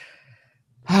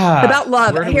 About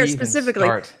love here specifically.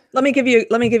 Let me give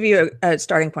you a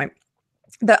starting point.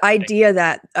 The idea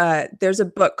that there's a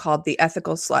book called The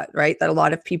Ethical Slut, right? That a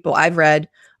lot of people I've read,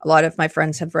 a lot of my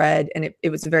friends have read, and it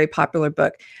was a very popular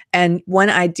book. And one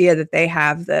idea that they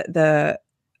have,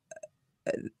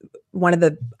 one of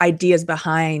the ideas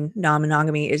behind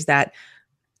non-monogamy is that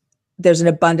there's an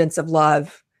abundance of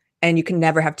love, and you can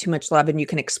never have too much love, and you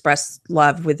can express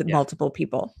love with multiple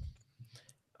people.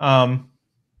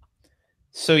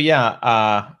 So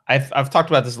yeah, I've talked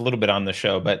about this a little bit on the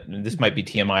show, but this might be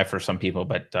TMI for some people.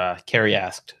 But Keri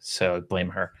asked, so blame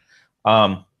her.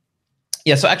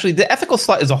 Yeah. So actually, The Ethical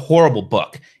Slut is a horrible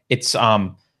book. It's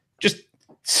just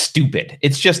stupid.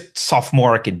 It's just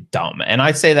sophomoric and dumb. And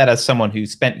I say that as someone who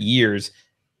spent years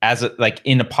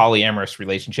in a polyamorous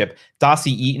relationship.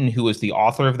 Dossie Eaton, who was the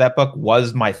author of that book,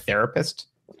 was my therapist.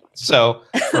 So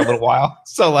for a little while.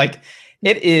 So like,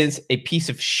 it is a piece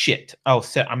of shit. Oh,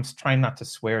 so I'm trying not to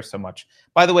swear so much.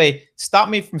 By the way, stop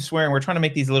me from swearing. We're trying to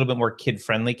make these a little bit more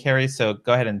kid-friendly, Keri. So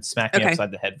go ahead and smack me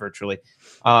upside the head virtually.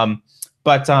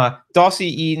 But Dossie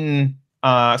Eaton,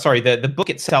 the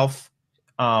book itself,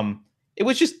 it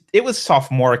was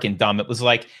sophomoric and dumb. It was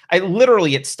like,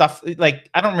 it's stuff like,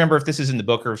 I don't remember if this is in the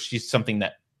book or if she's something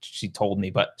that she told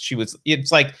me, but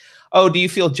it's like, oh, do you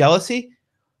feel jealousy?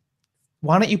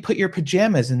 Why don't you put your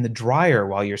pajamas in the dryer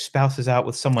while your spouse is out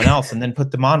with someone else and then put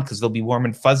them on because they'll be warm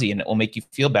and fuzzy and it will make you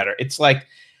feel better? It's like,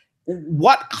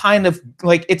 what kind of,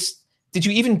 like, did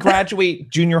you even graduate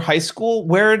junior high school?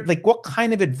 What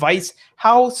kind of advice?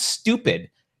 How stupid.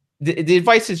 The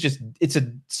advice is just, it's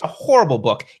a horrible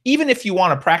book. Even if you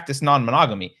want to practice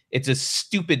non-monogamy, it's a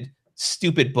stupid,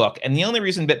 stupid book. And the only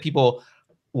reason that people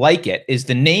like it is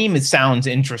the name sounds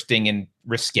interesting and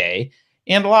risque.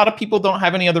 And a lot of people don't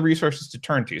have any other resources to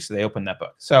turn to, so they open that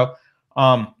book. So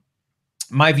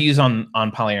my views on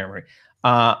polyamory.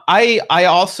 I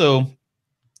also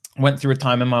went through a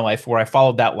time in my life where I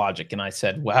followed that logic, and I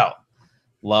said, well,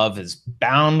 love is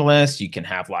boundless. You can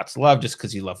have lots of love. Just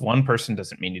because you love one person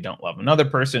doesn't mean you don't love another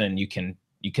person, and you can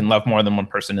love more than one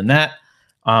person in that.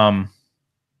 That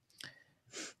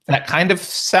kind of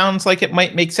sounds like it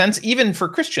might make sense, even for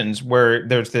Christians, where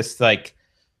there's this like,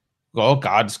 well,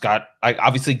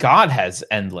 obviously God has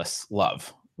endless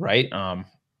love, right?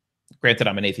 Granted,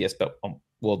 I'm an atheist, but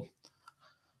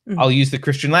I'll use the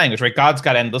Christian language, right? God's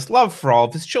got endless love for all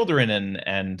of his children,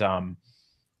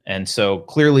 and so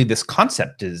clearly this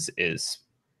concept is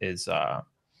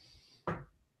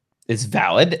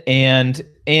valid, and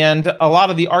a lot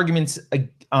of the arguments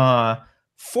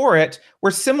for it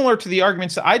were similar to the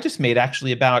arguments that I just made,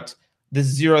 actually, about this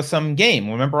zero-sum game.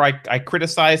 Remember, I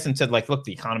criticized and said, like, look,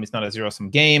 the economy is not a zero-sum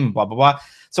game, blah, blah, blah.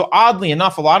 So oddly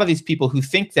enough, a lot of these people who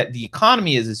think that the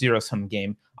economy is a zero-sum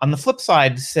game, on the flip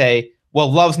side, say,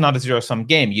 well, love's not a zero-sum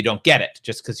game. You don't get it.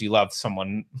 Just because you love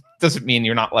someone doesn't mean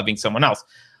you're not loving someone else.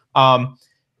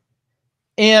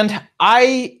 And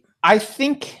I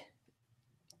think,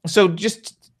 so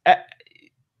just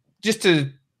to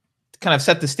kind of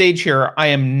set the stage here, I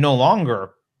am no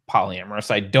longer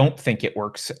polyamorous. I don't think it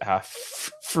works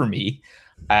for me,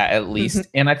 at least.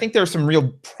 Mm-hmm. And I think there are some real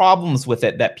problems with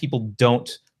it that people don't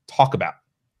talk about.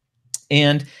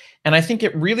 And I think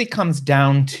it really comes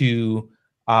down to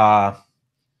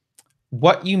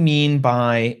what you mean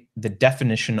by the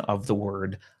definition of the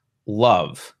word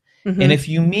love. Mm-hmm. And if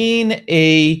you mean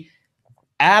a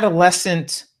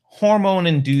adolescent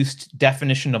hormone-induced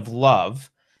definition of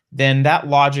love, then that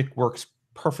logic works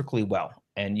perfectly well.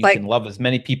 And you can love as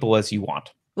many people as you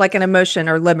want. Like an emotion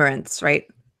or limerence, right?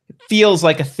 It feels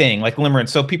like a thing, like limerence.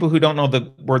 So people who don't know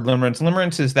the word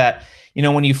limerence is that,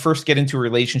 when you first get into a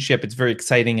relationship, it's very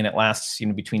exciting and it lasts,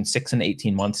 between 6 and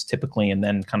 18 months typically, and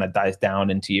then kind of dies down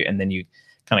and then you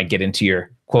kind of get into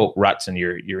your quote ruts and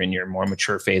you're in your more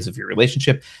mature phase of your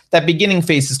relationship. That beginning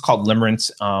phase is called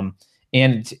limerence,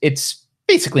 and it's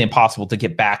basically impossible to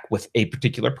get back with a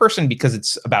particular person because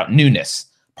it's about newness.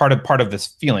 Part of this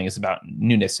feeling is about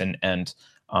newness and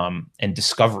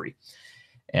discovery.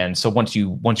 And so once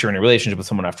you're in a relationship with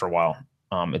someone after a while,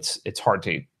 it's hard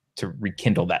to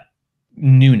rekindle that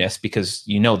newness because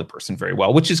you know the person very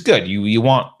well, which is good. You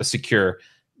want a secure,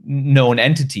 known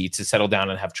entity to settle down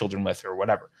and have children with or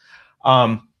whatever.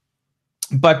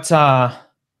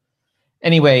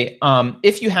 Anyway,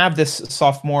 if you have this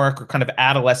sophomoric or kind of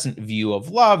adolescent view of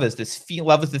love as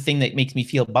love is the thing that makes me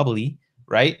feel bubbly,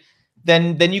 right?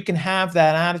 Then you can have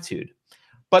that attitude.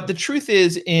 But the truth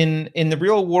is, in the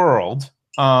real world,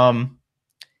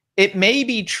 it may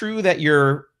be true that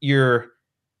your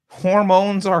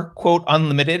hormones are, quote,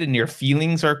 unlimited and your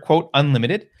feelings are, quote,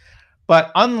 unlimited.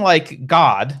 But unlike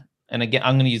God, and again,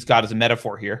 I'm going to use God as a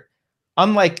metaphor here,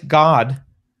 unlike God,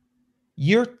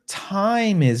 your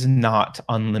time is not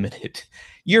unlimited.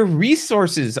 Your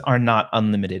resources are not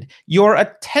unlimited. Your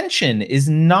attention is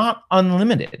not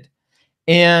unlimited.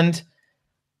 And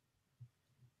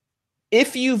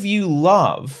if you view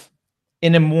love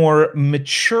in a more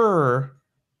mature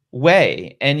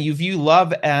way, and you view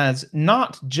love as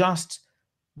not just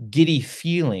giddy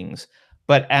feelings,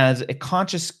 but as a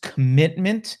conscious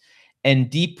commitment and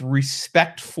deep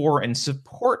respect for and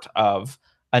support of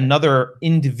another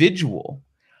individual,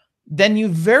 then you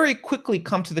very quickly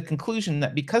come to the conclusion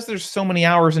that because there's so many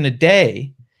hours in a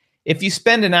day, if you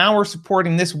spend an hour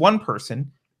supporting this one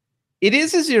person, it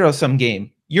is a zero-sum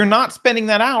game. You're not spending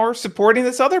that hour supporting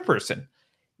this other person.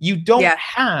 You don't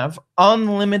have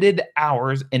unlimited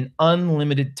hours and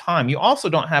unlimited time. You also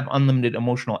don't have unlimited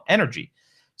emotional energy.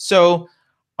 So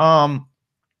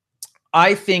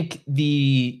I think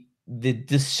the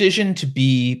decision to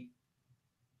be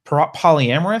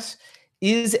polyamorous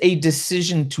is a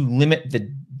decision to limit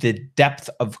the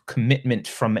depth of commitment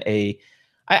from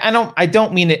I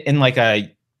don't mean it in like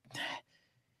a,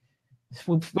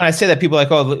 when I say that, people are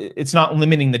like, oh, it's not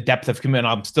limiting the depth of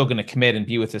commitment. I'm still going to commit and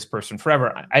be with this person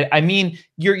forever. I mean,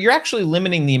 you're actually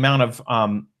limiting the amount of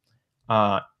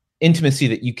intimacy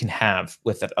that you can have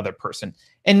with that other person.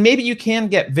 And maybe you can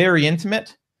get very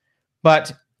intimate,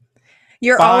 but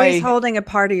you're always holding a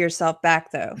part of yourself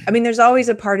back, though. I mean, there's always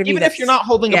a part of you. Even if you're not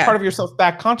holding a part of yourself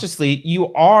back consciously,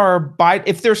 you are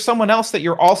if there's someone else that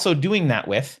you're also doing that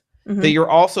with, that you're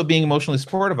also being emotionally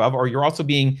supportive of, or you're also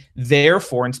being there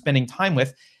for and spending time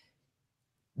with,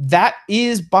 that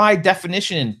is by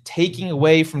definition taking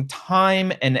away from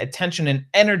time and attention and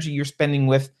energy you're spending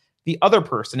with the other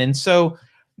person. And so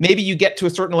maybe you get to a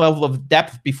certain level of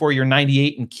depth before you're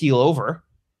 98 and keel over,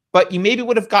 but you maybe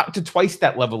would have gotten to twice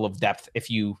that level of depth if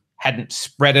you hadn't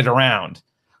spread it around.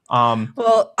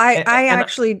 Well, I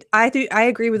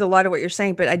agree with a lot of what you're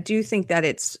saying, but I do think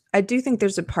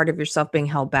there's a part of yourself being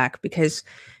held back because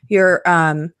you're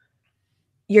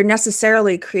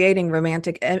necessarily creating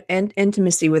romantic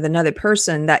intimacy with another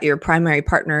person that your primary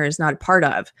partner is not a part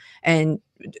of. And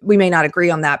we may not agree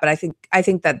on that, but I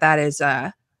think that is,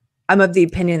 I'm of the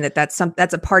opinion that that's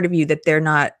a part of you that they're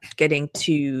not getting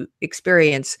to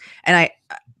experience. And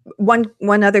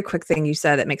one other quick thing you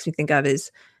said that makes me think of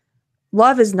is,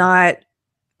 love is not,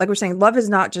 like we're saying, love is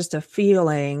not just a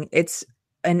feeling, it's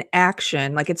an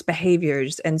action, like it's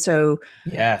behaviors. And so,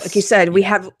 like you said, you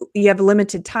have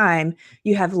limited time,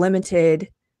 you have limited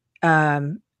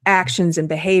actions and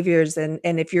behaviors. And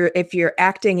if you're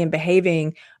acting and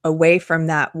behaving away from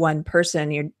that one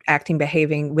person, you're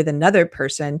behaving with another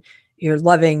person, you're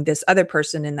loving this other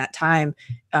person in that time.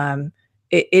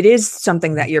 It is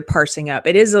something that you're parsing up.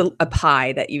 It is a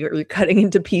pie that you're cutting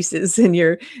into pieces and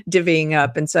you're divvying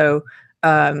up. And so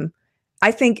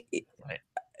I think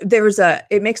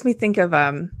it makes me think of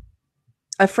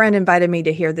a friend invited me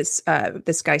to hear this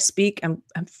guy speak. I'm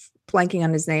blanking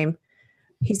on his name.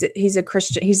 He's a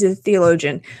Christian, he's a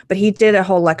theologian, but he did a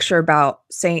whole lecture about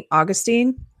St.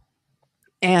 Augustine.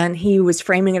 And he was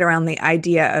framing it around the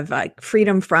idea of like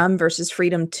freedom from versus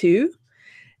freedom to.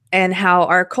 And how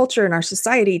our culture and our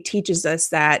society teaches us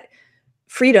that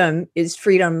freedom is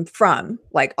freedom from,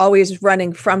 like always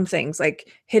running from things,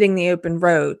 like hitting the open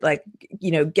road, like,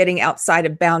 getting outside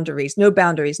of boundaries, no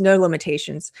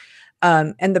limitations.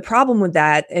 And the problem with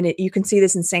that, and you can see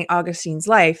this in St. Augustine's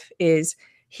life, is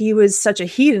he was such a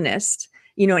hedonist,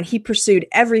 and he pursued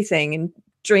everything and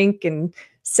drink and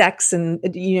sex and,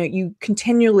 you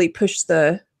continually push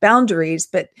the boundaries.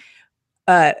 But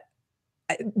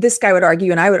this guy would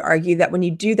argue, and I would argue, that when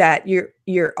you do that,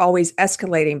 you're always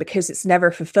escalating because it's never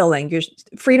fulfilling. Your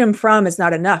freedom from is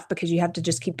not enough because you have to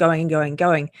just keep going and going and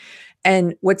going.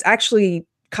 And what's actually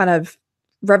kind of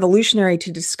revolutionary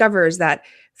to discover is that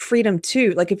freedom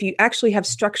too, like if you actually have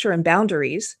structure and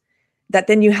boundaries, that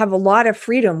then you have a lot of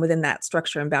freedom within that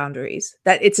structure and boundaries,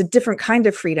 that it's a different kind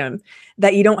of freedom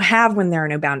that you don't have when there are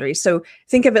no boundaries. So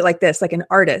think of it like this, like an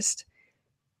artist,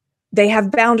 they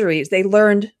have boundaries, they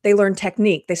learn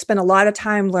technique, they spend a lot of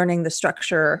time learning the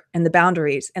structure and the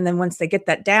boundaries. And then once they get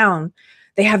that down,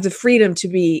 they have the freedom to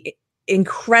be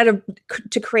incredible,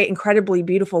 to create incredibly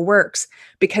beautiful works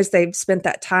because they've spent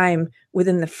that time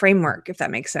within the framework, if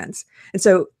that makes sense. And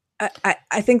so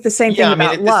I think the same thing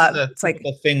about love. It's like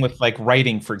the thing with like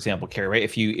writing, for example, Keri, right?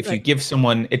 If you give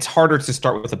someone, it's harder to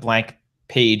start with a blank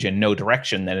page and no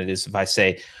direction than it is if I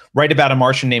say, write about a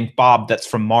Martian named Bob that's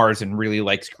from Mars and really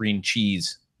likes green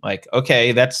cheese. Like,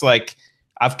 okay, that's like,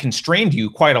 I've constrained you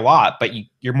quite a lot, but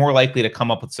you're more likely to come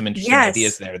up with some interesting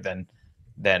ideas there than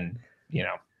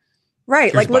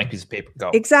right. Like blank piece of paper.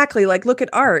 Go. Exactly. Like look at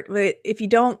art. If you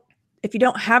don't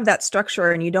have that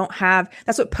structure and you don't have,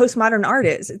 that's what postmodern art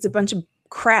is. It's a bunch of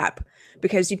crap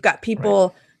because you've got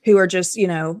people who are just,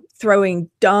 throwing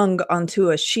dung onto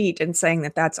a sheet and saying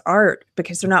that that's art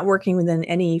because they're not working within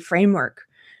any framework.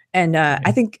 And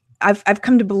I think I've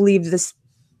come to believe this,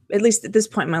 at least at this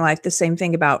point in my life, the same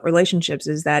thing about relationships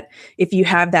is that if you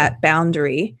have that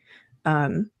boundary,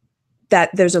 that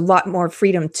there's a lot more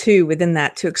freedom too within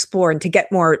that to explore and to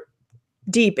get more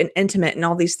deep and intimate and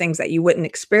all these things that you wouldn't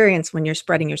experience when you're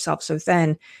spreading yourself so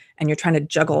thin and you're trying to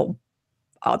juggle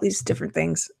all these different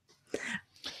things.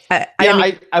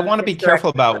 I want to be careful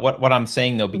about what I'm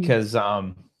saying though, because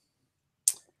I'm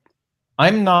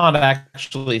not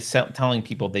actually telling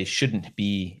people they shouldn't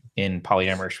be in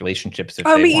polyamorous relationships if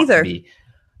they want to be.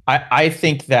 I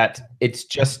think that it's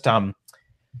just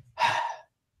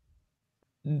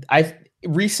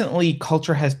recently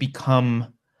culture has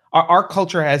become our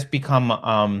culture has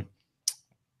become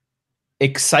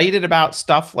excited about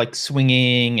stuff like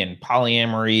swinging and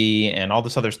polyamory and all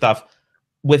this other stuff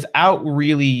without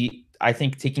really, I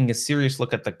think, taking a serious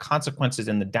look at the consequences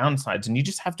and the downsides. And you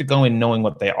just have to go in knowing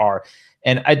what they are.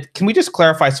 And can we just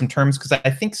clarify some terms? Because I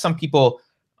think some people,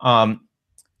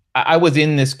 I was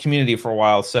in this community for a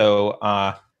while, so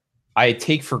I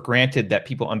take for granted that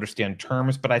people understand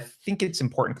terms, but I think it's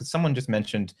important because someone just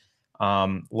mentioned,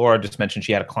 Laura just mentioned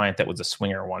she had a client that was a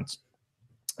swinger once.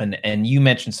 And you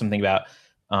mentioned something about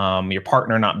your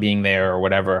partner not being there or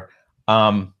whatever.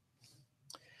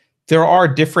 There are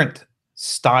different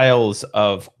styles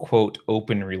of, quote,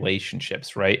 open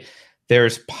relationships, right?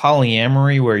 There's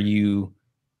polyamory where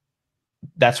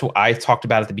that's what I talked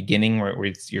about at the beginning, where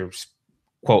you're,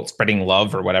 quote, spreading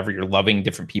love or whatever. You're loving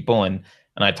different people. And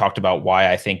I talked about why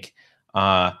I think,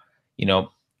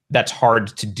 that's hard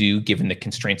to do given the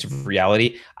constraints of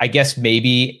reality. I guess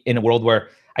maybe in a world where,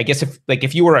 I guess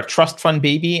if you were a trust fund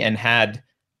baby and had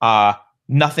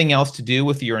nothing else to do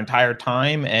with your entire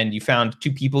time, and you found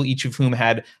two people, each of whom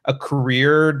had a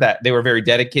career that they were very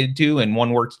dedicated to, and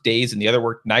one worked days and the other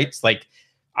worked nights, like,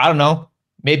 I don't know,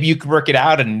 maybe you could work it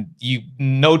out and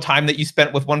no time that you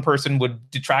spent with one person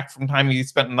would detract from time you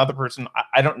spent with another person.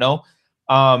 I don't know.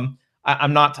 I'm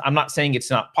not saying it's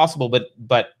not possible,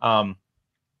 but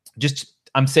just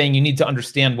I'm saying you need to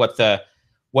understand what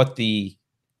the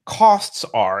costs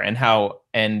are and how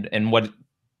and what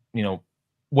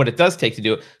what it does take to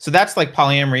do it. So that's like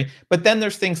polyamory. But then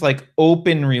there's things like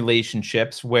open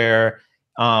relationships where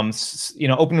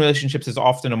open relationships is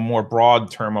often a more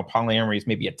broad term. Of polyamory is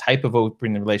maybe a type of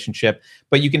open relationship,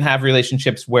 but you can have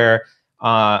relationships where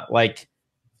like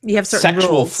you have certain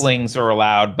sexual rules. Flings are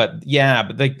allowed, but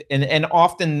and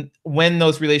often when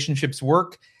those relationships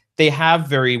work, they have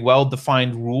very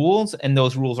well-defined rules, and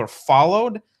those rules are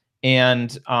followed.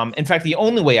 And in fact, the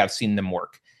only way I've seen them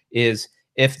work is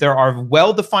if there are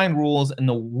well-defined rules and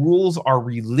the rules are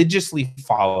religiously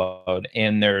followed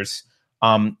and there's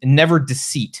never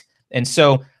deceit. And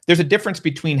so there's a difference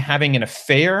between having an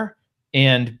affair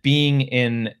and being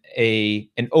in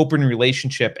an open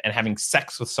relationship and having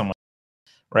sex with someone,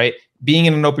 right? Being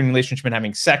in an open relationship and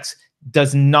having sex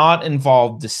does not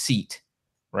involve deceit,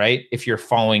 right? If you're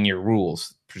following your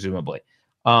rules, presumably.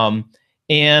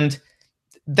 And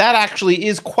that actually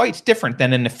is quite different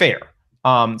than an affair.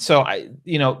 So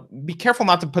be careful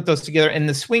not to put those together. In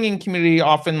the swinging community,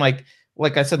 often like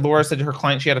I said, Laura said to her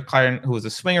client, she had a client who was a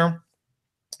swinger.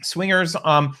 Swingers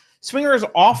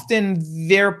often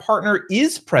their partner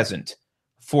is present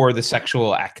for the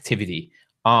sexual activity.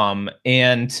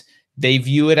 And they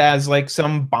view it as like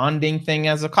some bonding thing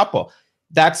as a couple.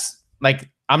 That's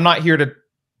like, I'm not here to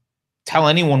tell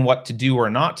anyone what to do or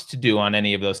not to do on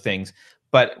any of those things.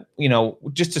 But,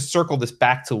 just to circle this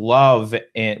back to love,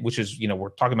 which is, we're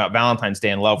talking about Valentine's Day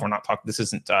and love. We're not talking, this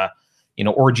isn't,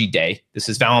 orgy day. This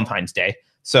is Valentine's Day.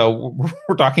 So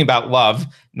we're talking about love,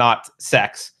 not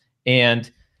sex. And,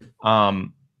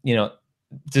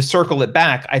 to circle it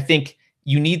back, I think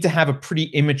you need to have a pretty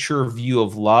immature view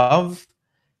of love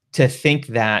to think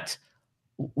that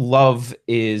love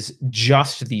is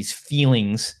just these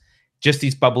feelings, just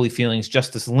these bubbly feelings,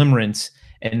 just this limerence,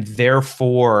 and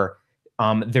therefore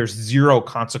there's zero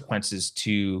consequences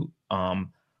to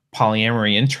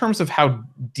polyamory in terms of how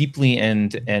deeply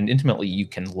and intimately you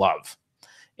can love.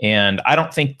 And I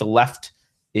don't think the left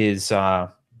is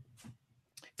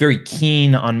very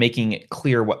keen on making it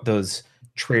clear what those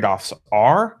trade-offs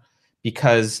are,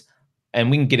 because, and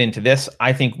we can get into this,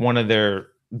 I think one of their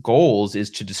goals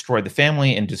is to destroy the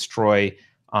family and destroy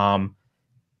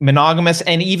monogamous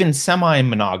and even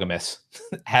semi-monogamous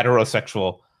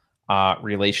heterosexual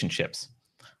relationships.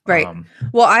 Right.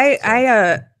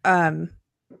 Whatever.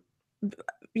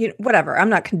 I'm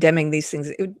not condemning these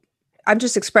things. I'm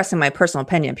just expressing my personal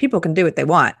opinion. People can do what they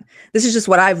want. This is just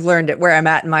what I've learned at where I'm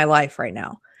at in my life right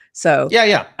now. So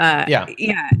yeah.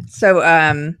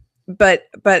 So,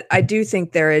 but I do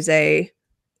think there is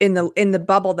in the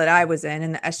bubble that I was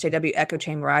in the SJW echo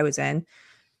chamber I was in,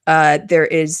 there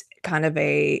is kind of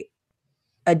a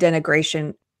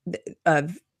denigration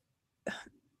of,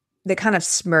 they kind of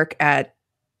smirk at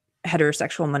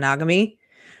heterosexual monogamy.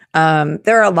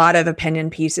 There are a lot of opinion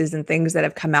pieces and things that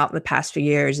have come out in the past few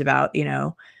years about,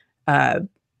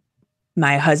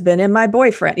 my husband and my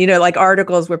boyfriend, like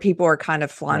articles where people are kind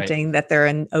of flaunting that they're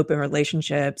in open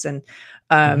relationships. And,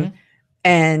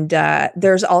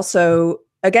 there's also,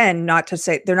 again, not to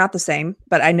say they're not the same,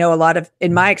 but I know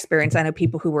in my experience, I know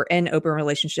people who were in open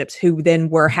relationships who then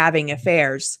were having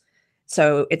affairs.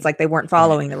 So it's like they weren't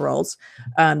following the rules.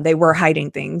 They were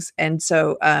hiding things. And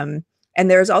so, and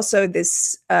there's also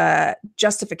this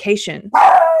justification.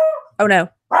 Oh, no.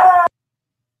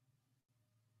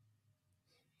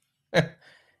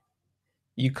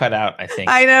 You cut out, I think.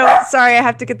 I know. Sorry, I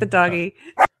have to get the doggy.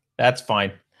 That's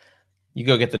fine. You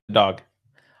go get the dog.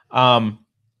 I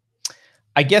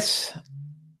guess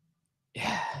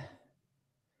I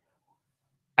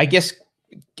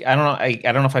don't know. I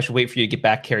don't know if I should wait for you to get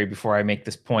back, Keri, before I make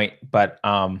this point. But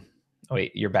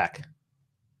wait, you're back.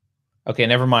 Okay,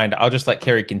 never mind. I'll just let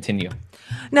Keri continue.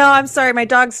 No, I'm sorry. My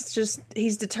dog's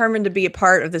he's determined to be a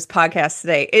part of this podcast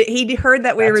today. He heard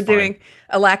that we were doing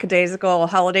a lackadaisical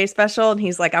holiday special, and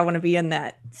he's like, I want to be in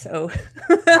that. So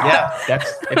yeah,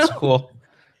 it's cool.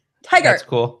 Tiger. That's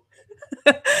cool.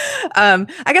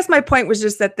 I guess my point was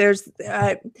just that there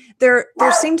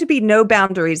seem to be no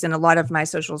boundaries in a lot of my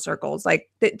social circles. Like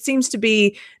it seems to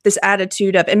be this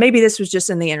attitude of, and maybe this was just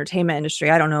in the entertainment industry.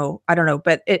 I don't know,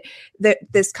 but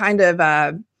this kind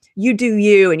of you do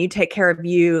you and you take care of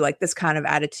you, like this kind of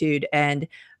attitude, and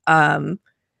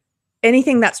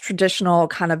anything that's traditional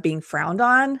kind of being frowned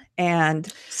on. And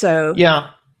so yeah.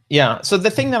 So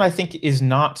the thing that I think is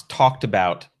not talked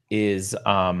about is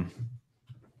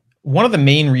one of the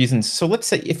main reasons. So let's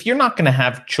say if you're not going to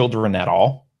have children at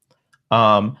all,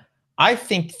 I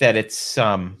think that it's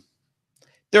there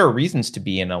are reasons to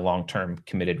be in a long-term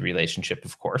committed relationship,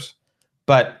 of course,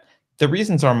 but the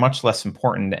reasons are much less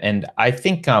important. And I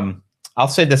think I'll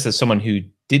say this as someone who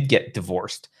did get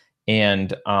divorced,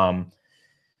 and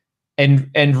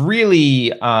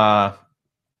really I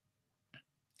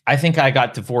think I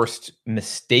got divorced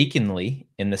mistakenly,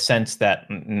 in the sense that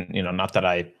not that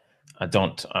I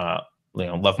don't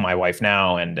love my wife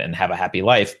now and have a happy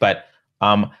life, but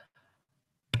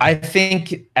I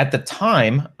think at the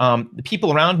time the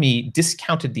people around me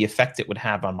discounted the effect it would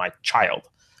have on my child,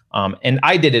 and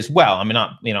I did as well. I mean,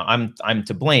 I'm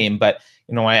to blame, but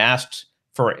I asked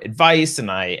for advice and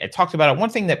I talked about it. One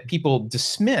thing that people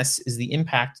dismiss is the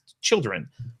impact to children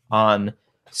on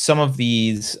some of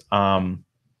these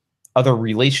other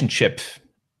relationship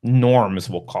norms,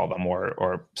 we'll call them,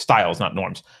 or styles, not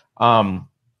norms.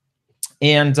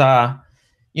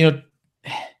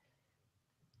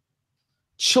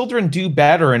 Children do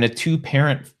better in a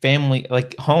two-parent family,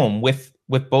 like home, with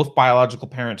both biological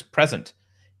parents present.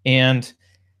 And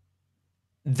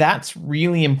that's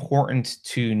really important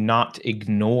to not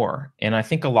ignore. And I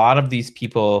think a lot of these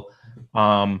people,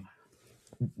 I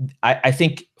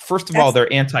think, first of all,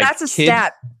 they're anti-kid. That's a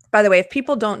stat, by the way. If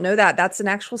people don't know that, that's an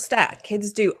actual stat.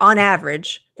 Kids do, on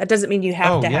average. That doesn't mean you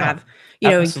have to have,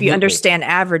 if you understand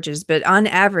averages, but on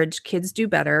average, kids do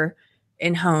better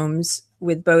in homes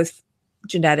with both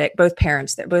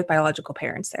parents there, both biological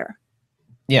parents there.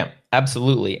 Yeah,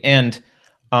 absolutely. And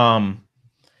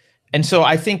so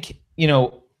I think,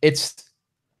 it's,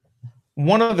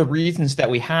 one of the reasons that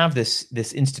we have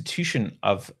this institution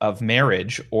of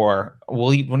marriage, or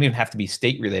well, it won't even have to be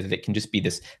state related. It can just be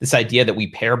this idea that we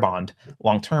pair bond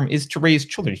long term, is to raise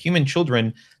children. Human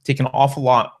children take an awful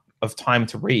lot of time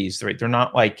to raise, right? They're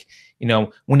not like,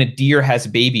 when a deer has a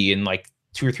baby in like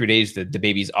 2 or 3 days, the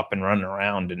baby's up and running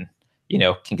around and,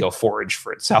 can go forage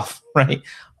for itself, right?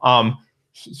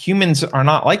 Humans are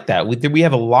not like that. We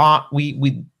have a lot,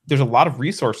 there's a lot of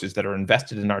resources that are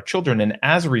invested in our children. And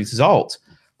as a result,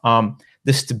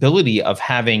 the stability of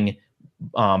having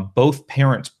both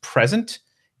parents present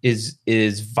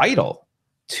is vital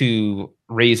to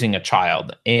raising a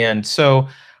child. And so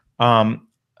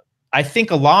I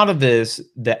think a lot of this,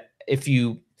 that if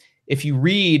you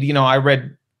read, I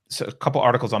read a couple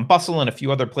articles on Bustle and a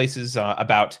few other places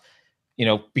about,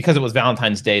 because it was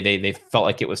Valentine's Day, they felt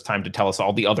like it was time to tell us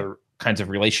all the other kinds of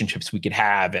relationships we could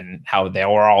have and how they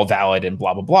were all valid and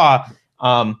blah, blah, blah.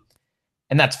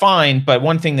 And that's fine. But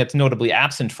one thing that's notably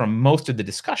absent from most of the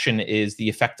discussion is the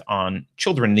effect on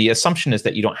children. The assumption is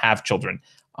that you don't have children.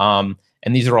 And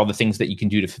these are all the things that you can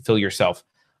do to fulfill yourself.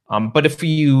 But if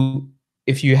you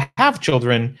have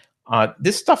children,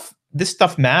 this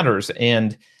stuff matters,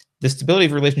 and the stability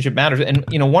of relationship matters. And,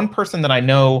 one person that I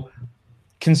know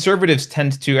conservatives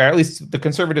tend to, or at least the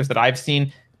conservatives that I've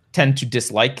seen, tend to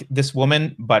dislike this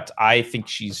woman, but I think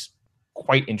she's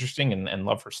quite interesting and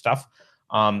love her stuff.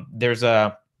 There's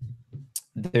a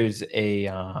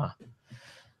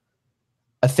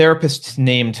therapist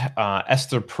named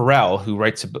Esther Perel who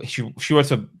writes she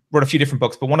wrote a few different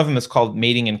books, but one of them is called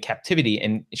Mating in Captivity,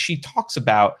 and she talks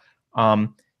about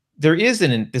there is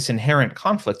this inherent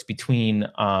conflict between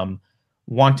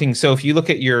wanting. So if you look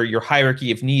at your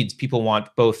hierarchy of needs, people want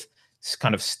both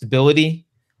kind of stability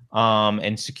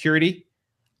and security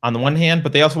on the one hand,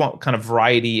 but they also want kind of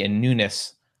variety and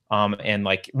newness and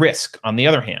like risk on the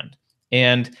other hand.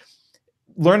 And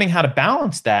learning how to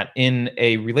balance that in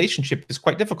a relationship is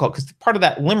quite difficult, because part of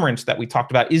that limerence that we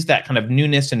talked about is that kind of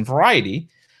newness and variety.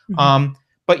 Mm-hmm.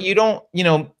 But you don't,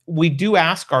 we do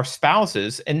ask our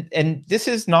spouses, and this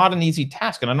is not an easy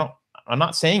task. And I'm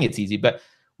not saying it's easy, but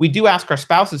we do ask our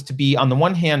spouses to be, on the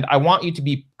one hand, I want you to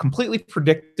be completely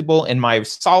predictable and my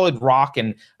solid rock,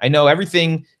 and I know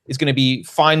everything is going to be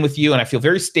fine with you, and I feel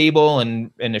very stable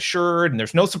and assured, and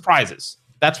there's no surprises.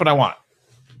 That's what I want.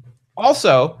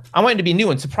 Also, I want you to be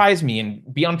new and surprise me and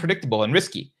be unpredictable and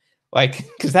risky, like,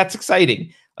 because that's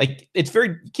exciting. Like, you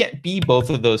can't be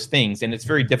both of those things, and it's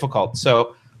very difficult.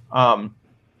 So,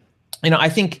 I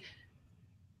think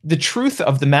the truth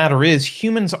of the matter is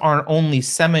humans aren't only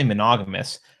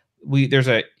semi-monogamous. There's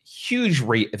a huge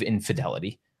rate of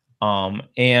infidelity.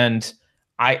 And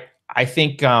I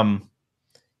think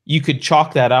you could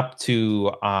chalk that up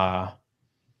to,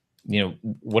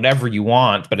 whatever you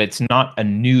want, but it's not a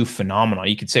new phenomenon.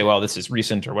 You could say, well, this is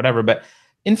recent or whatever, but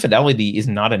infidelity is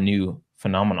not a new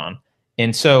phenomenon.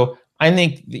 And so I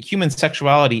think that human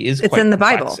sexuality is quite in the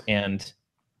complex. Bible. And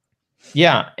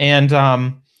yeah.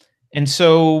 And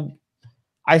so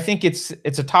I think it's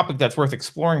a topic that's worth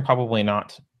exploring, probably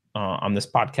not on this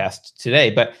podcast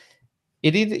today, but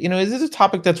it is a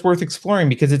topic that's worth exploring,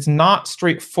 because it's not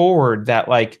straightforward that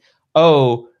like,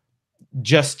 oh,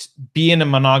 just be in a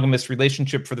monogamous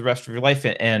relationship for the rest of your life,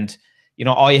 and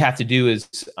all you have to do is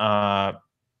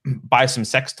buy some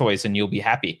sex toys and you'll be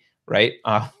happy, right?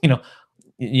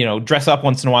 Dress up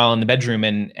once in a while in the bedroom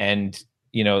and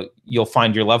you'll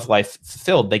find your love life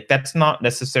fulfilled. Like, that's not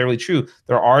necessarily true.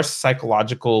 There are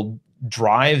psychological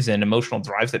drives and emotional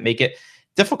drives that make it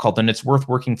difficult, and it's worth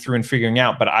working through and figuring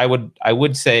out. But I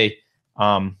would say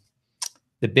the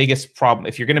biggest problem,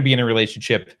 if you're going to be in a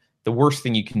relationship, the worst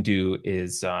thing you can do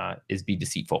is be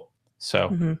deceitful. So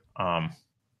mm-hmm.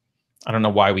 I don't know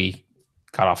why we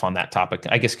got off on that topic.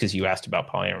 I guess because you asked about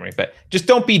polyamory, but just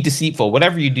don't be deceitful.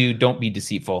 Whatever you do, don't be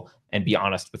deceitful, and be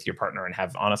honest with your partner and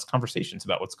have honest conversations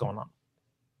about what's going on.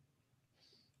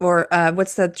 Or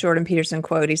what's that Jordan Peterson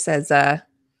quote? He says,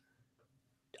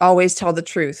 always tell the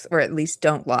truth, or at least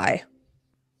don't lie.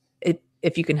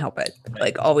 If you can help it,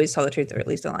 like always tell the truth, or at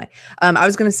least don't lie. I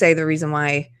was going to say the reason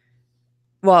why,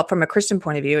 well, from a Christian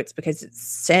point of view, it's because it's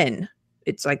sin.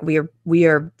 It's like we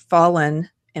are fallen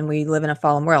and we live in a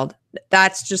fallen world.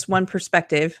 That's just one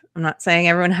perspective. I'm not saying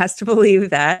everyone has to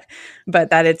believe that, but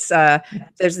that it's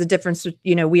there's the difference.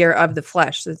 We are of the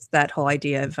flesh. It's that whole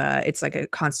idea of it's like a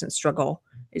constant struggle.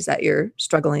 Is that you're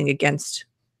struggling against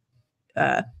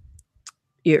I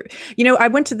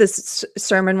went to this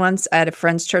sermon once at a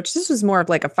friend's church. This was more of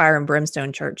like a fire and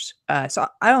brimstone church. So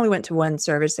I only went to one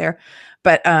service there,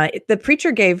 but the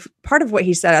preacher gave part of what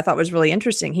he said I thought was really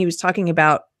interesting. He was talking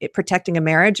about protecting a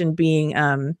marriage and being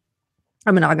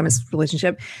a monogamous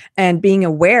relationship, and being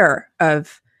aware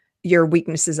of your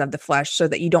weaknesses of the flesh so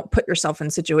that you don't put yourself in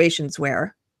situations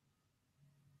where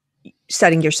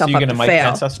setting So yourself you're up going to to Mike fail.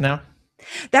 Pence us now?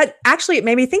 That actually, it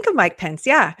made me think of Mike Pence.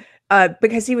 Yeah.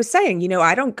 Because he was saying,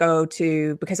 I don't go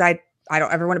to, because I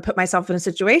don't ever want to put myself in a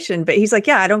situation, but he's like,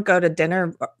 yeah, I don't go to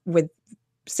dinner with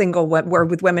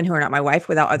with women who are not my wife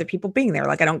without other people being there.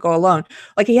 Like I don't go alone.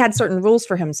 Like he had certain rules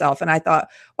for himself. And I thought,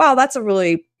 wow, that's a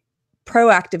really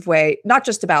proactive way, not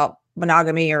just about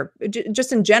monogamy or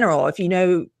just in general. If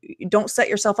don't set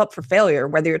yourself up for failure,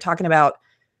 whether you're talking about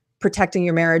protecting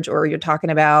your marriage or you're talking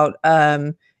about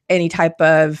any type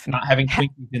of not having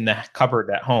Twinkies in the cupboard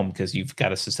at home because you've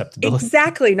got a susceptibility.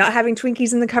 Exactly, not having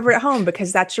Twinkies in the cupboard at home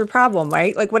because that's your problem,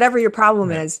 right? Like whatever your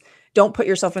problem is, don't put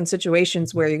yourself in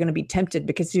situations where you're going to be tempted,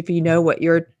 because if you know what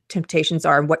your temptations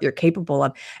are and what you're capable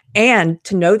of, and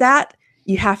to know that,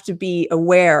 you have to be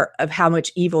aware of how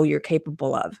much evil you're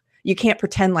capable of. You can't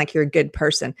pretend like you're a good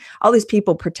person. All these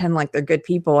people pretend like they're good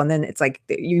people, and then it's like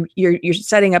you're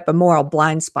setting up a moral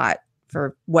blind spot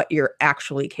for what you're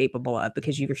actually capable of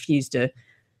because you refuse to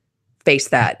face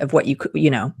that of what you could,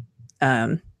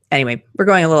 Anyway, we're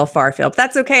going a little far afield. But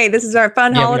that's okay. This is our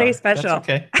fun holiday special. That's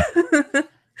okay.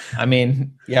 I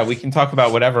mean, yeah, we can talk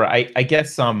about whatever. I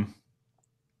guess I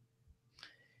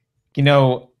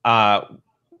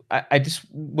just,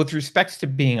 with respect to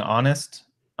being honest,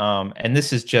 and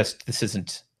this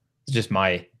isn't just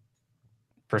my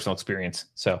personal experience.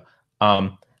 So,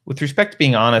 with respect to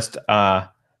being honest,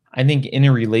 I think in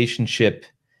a relationship,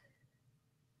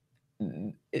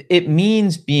 it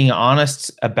means being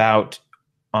honest about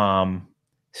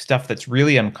stuff that's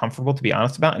really uncomfortable to be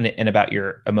honest about, and about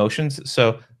your emotions.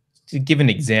 So to give an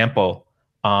example,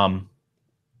 and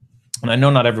I know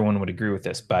not everyone would agree with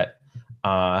this, but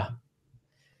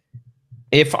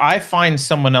if I find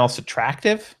someone else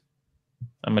attractive,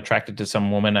 I'm attracted to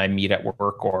some woman I meet at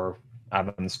work or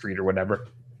out on the street or whatever,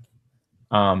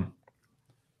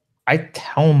 I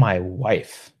tell my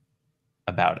wife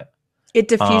about it. It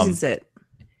diffuses it.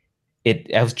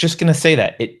 I was just going to say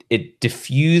that it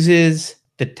diffuses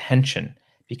the tension,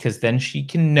 because then she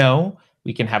can know,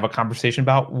 we can have a conversation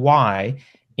about why,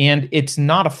 and it's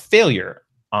not a failure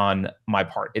on my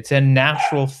part. It's a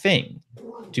natural thing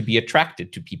to be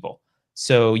attracted to people.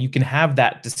 So you can have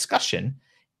that discussion,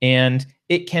 and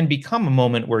it can become a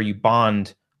moment where you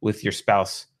bond with your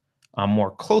spouse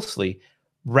more closely,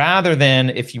 rather than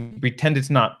if you pretend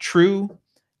it's not true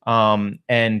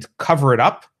and cover it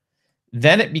up.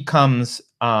 Then it becomes,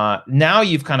 now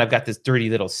you've kind of got this dirty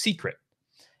little secret.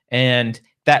 And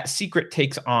that secret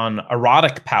takes on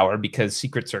erotic power because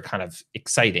secrets are kind of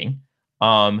exciting.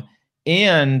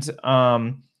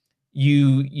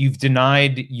 You've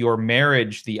denied your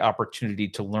marriage the opportunity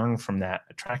to learn from that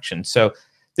attraction. So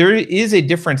there is a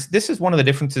difference. This is one of the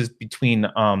differences between,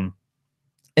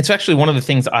 it's actually one of the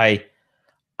things I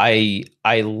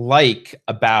like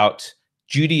about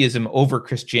Judaism over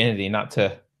Christianity, not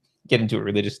to get into a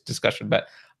religious discussion, but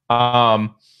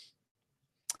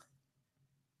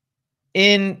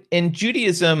in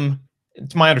Judaism,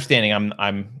 it's my understanding,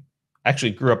 I'm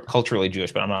actually grew up culturally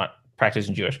Jewish, but I'm not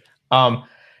practicing Jewish.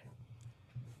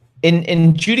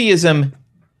 In Judaism,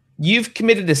 you've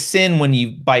committed a sin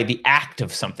by the act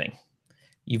of something.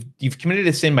 You've committed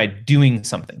a sin by doing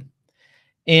something.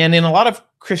 And in a lot of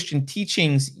Christian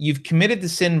teachings, you've committed the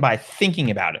sin by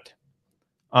thinking about it.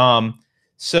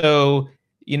 So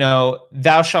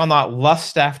thou shalt not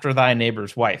lust after thy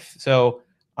neighbor's wife. So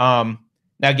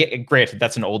now, granted,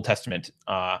 that's an Old Testament.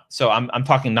 So I'm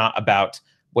talking not about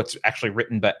what's actually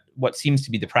written, but what seems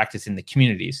to be the practice in the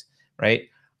communities, right?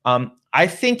 I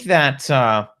think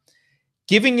that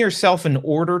giving yourself an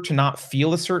order to not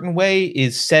feel a certain way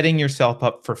is setting yourself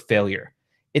up for failure.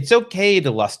 It's okay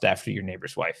to lust after your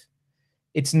neighbor's wife.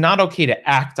 It's not okay to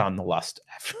act on the lust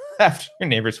after your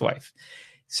neighbor's wife.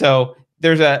 So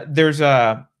there's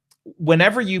a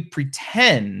whenever you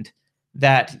pretend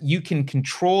that you can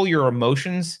control your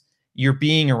emotions, you're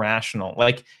being irrational.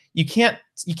 Like you can't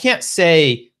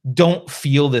say don't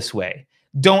feel this way,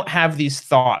 don't have these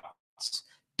thoughts,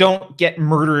 don't get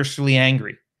murderously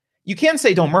angry. You can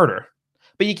say don't murder,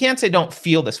 but you can't say don't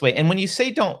feel this way. And when you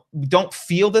say don't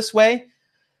feel this way,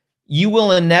 you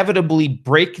will inevitably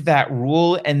break that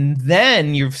rule, and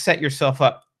then you've set yourself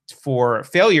up for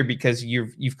failure because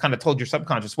you've kind of told your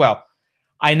subconscious, well,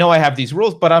 I know I have these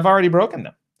rules, but I've already broken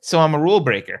them. So I'm a rule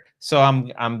breaker. So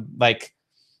I'm like,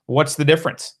 what's the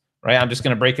difference, right? I'm just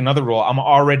going to break another rule. I'm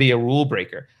already a rule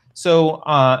breaker. So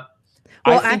I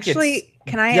think actually,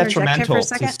 can I interject here for a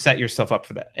second? To set yourself up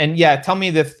for that. And yeah, tell me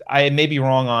if I may be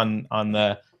wrong on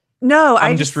the. No,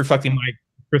 I'm just reflecting my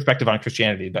perspective on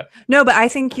Christianity, but no, but I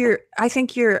think you're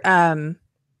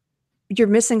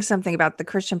missing something about the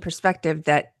Christian perspective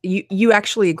that you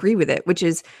actually agree with it, which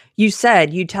is you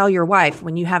said you tell your wife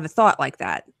when you have a thought like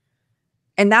that.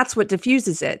 And that's what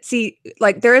diffuses it. See,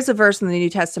 like there is a verse in the New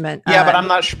Testament. Yeah, but I'm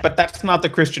not sure, but that's not the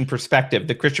Christian perspective.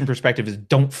 The Christian perspective is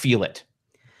don't feel it.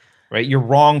 Right? You're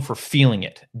wrong for feeling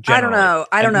it. Generally.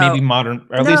 I don't know. Maybe modern,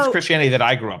 or at least Christianity that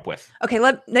I grew up with. Okay,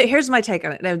 here's my take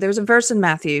on it. There's a verse in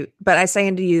Matthew, but I say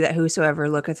unto you that whosoever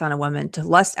looketh on a woman to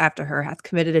lust after her hath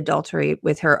committed adultery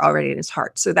with her already in his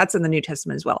heart. So that's in the New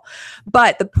Testament as well.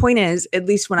 But the point is, at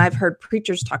least when I've heard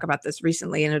preachers talk about this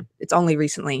recently, and it's only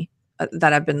recently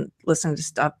that I've been listening to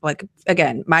stuff, like,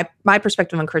 again, my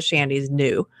perspective on Christianity is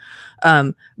new.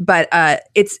 But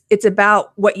it's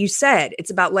about what you said.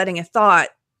 It's about letting a thought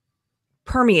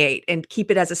permeate and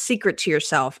keep it as a secret to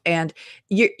yourself. And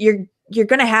you're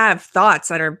going to have thoughts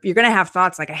like,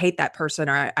 I hate that person,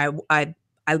 or I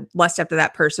lust after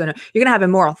that person. You're going to have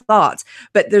immoral thoughts,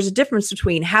 but there's a difference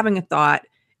between having a thought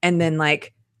and then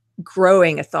like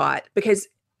growing a thought, because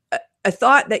a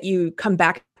thought that you come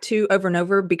back to over and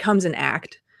over becomes an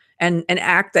act, and an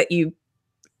act that you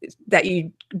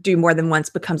do more than once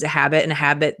becomes a habit, and a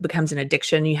habit becomes an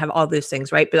addiction. You have all those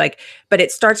things, right? But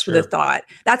it starts with a thought.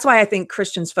 That's why I think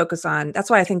that's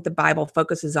why I think the Bible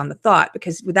focuses on the thought,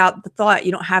 because without the thought,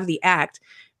 you don't have the act.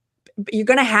 You're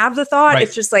going to have the thought. Right.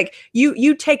 It's just like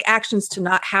you take actions to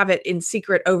not have it in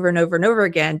secret over and over and over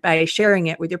again by sharing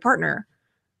it with your partner,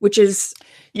 which is,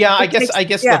 yeah, I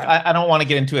guess, look, I don't want to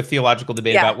get into a theological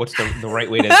debate about what's the right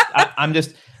way to, I'm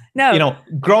just,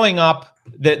 growing up,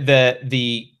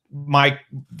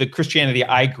 the Christianity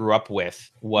I grew up with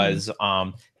was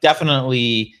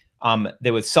definitely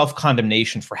there was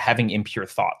self-condemnation for having impure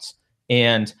thoughts,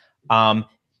 and I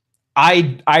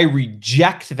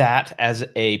reject that as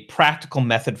a practical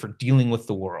method for dealing with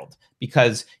the world,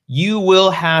 because you will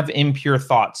have impure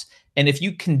thoughts, and if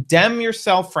you condemn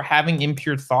yourself for having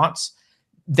impure thoughts,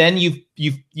 then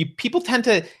people tend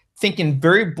to think in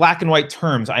very black and white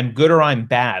terms. I'm good or I'm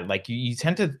bad. Like you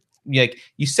tend to. Like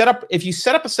if you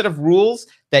set up a set of rules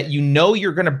that you know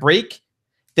you're going to break,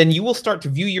 then you will start to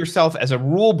view yourself as a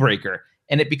rule breaker,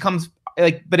 and it becomes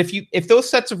like. But if those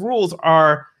sets of rules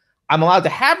are, I'm allowed to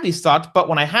have these thoughts, but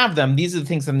when I have them, these are the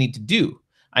things I need to do.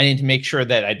 I need to make sure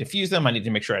that I diffuse them. I need to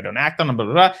make sure I don't act on them. Blah,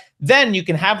 blah, blah. Then you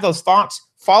can have those thoughts,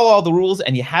 follow all the rules,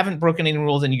 and you haven't broken any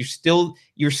rules, and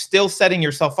you're still setting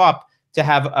yourself up to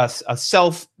have a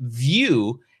self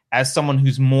view as someone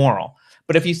who's moral.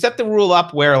 But if you set the rule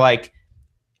up where like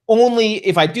only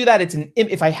if I do that,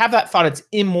 if I have that thought, it's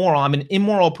immoral. I'm an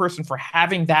immoral person for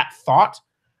having that thought.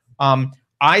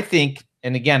 I think,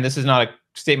 and again, this is not a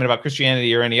statement about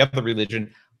Christianity or any other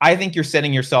religion. I think you're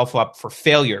setting yourself up for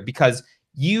failure, because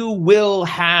you will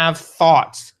have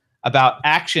thoughts about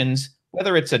actions,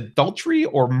 whether it's adultery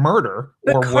or murder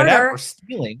whatever,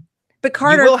 stealing. But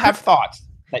Carter, you will have thoughts.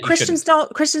 That Christians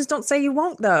don't say you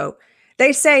won't, though.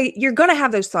 They say you're going to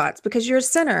have those thoughts because you're a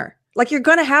sinner. Like you're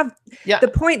going to have the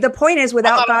point is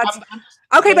without God's.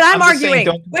 Okay, but I'm arguing.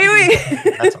 Wait.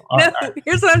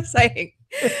 Here's what I'm saying.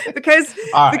 Because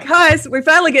we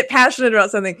finally get passionate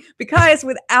about something. Because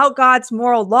without God's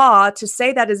moral law, to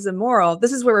say that is immoral,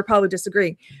 this is where we're probably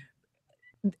disagreeing.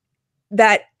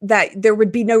 That there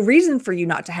would be no reason for you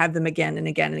not to have them again and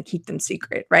again and keep them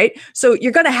secret, right? So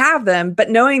you're going to have them, but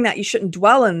knowing that you shouldn't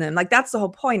dwell in them, like that's the whole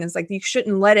point. Is like you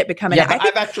shouldn't let it become. Yeah, I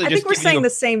think we're saying the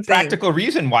same thing. Practical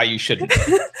reason why you shouldn't,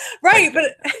 right?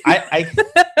 But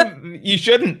you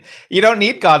shouldn't. You don't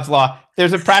need God's law.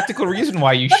 There's a practical reason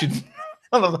why you shouldn't.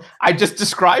 I just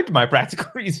described my practical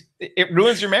reason. It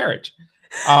ruins your marriage.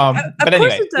 But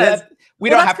anyway, it does. We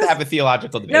don't have to have a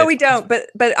theological debate. No, we don't. But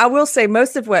I will say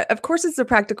of course, it's a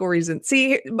practical reason.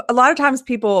 See, a lot of times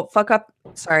people fuck up.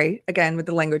 Sorry, again, with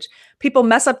the language, people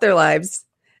mess up their lives.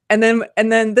 And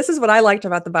then this is what I liked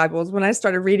about the Bible is when I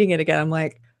started reading it again, I'm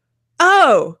like,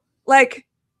 oh, like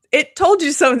it told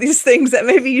you some of these things that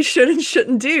maybe you should and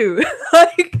shouldn't do.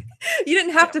 Like you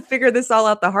didn't have to figure this all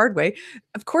out the hard way.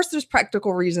 Of course, there's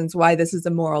practical reasons why this is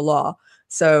a moral law.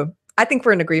 So I think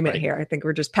we're in agreement here. I think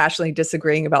we're just passionately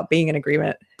disagreeing about being in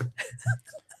agreement.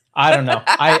 I don't know.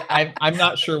 I'm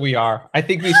not sure we are. I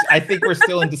think we're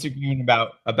still in disagreement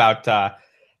about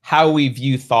how we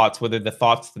view thoughts, whether the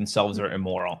thoughts themselves are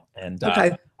immoral. And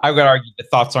I would argue the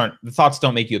thoughts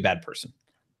don't make you a bad person.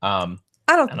 I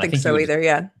don't think so either.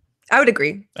 Yeah, I would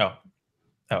agree. Oh,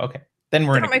 okay. Then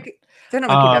we're they don't make you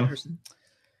a bad person.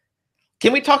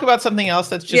 Can we talk about something else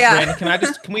that's just random?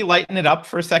 Can we lighten it up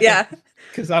for a second? Yeah.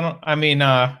 Because can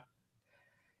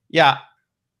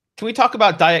we talk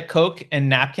about Diet Coke and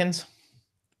napkins?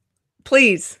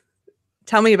 Please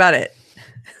tell me about it.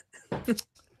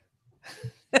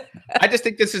 I just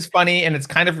think this is funny, and it's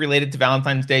kind of related to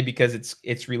Valentine's Day because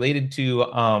it's related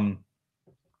to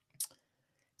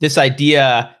this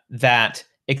idea that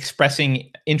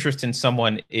expressing interest in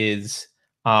someone is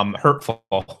hurtful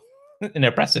and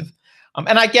oppressive.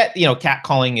 And I get,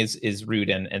 catcalling is rude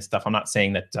and stuff. I'm not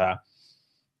saying that,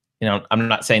 I'm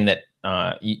not saying that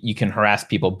you can harass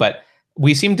people, but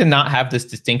we seem to not have this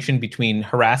distinction between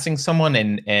harassing someone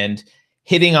and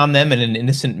hitting on them in an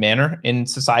innocent manner in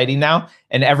society now.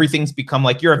 And everything's become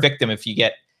like you're a victim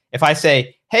if I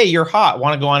say, hey, you're hot,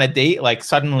 want to go on a date? Like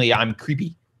suddenly I'm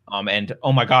creepy. And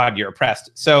oh my God, you're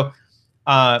oppressed. So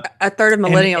a third of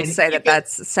millennials say that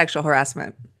that's sexual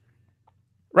harassment.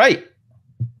 Right.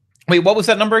 Wait, what was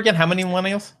that number again? How many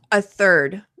millennials? A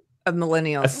third of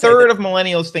millennials. A third of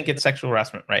millennials think it's sexual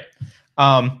harassment, right?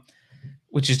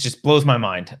 Which is just blows my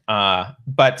mind.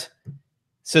 But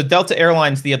so Delta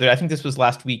Airlines I think this was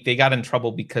last week, they got in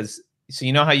trouble because, so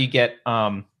you know how you get,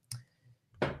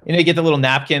 you get the little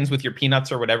napkins with your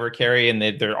peanuts or whatever, Keri, and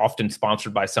they're often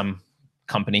sponsored by some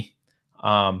company.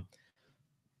 So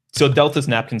Delta's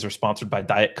napkins are sponsored by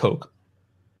Diet Coke.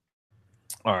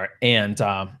 All right. And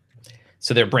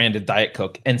so they're branded Diet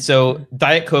Coke. And so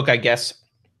Diet Coke, I guess,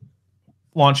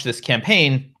 launched this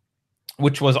campaign,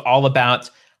 which was all about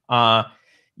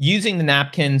using the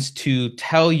napkins to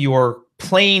tell your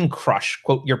plane crush,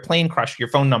 quote, your plane crush, your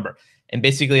phone number. And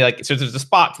basically, like, so there's a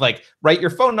spot to, like, write your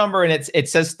phone number, and it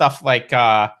says stuff like,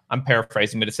 I'm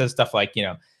paraphrasing, but it says stuff like,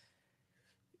 who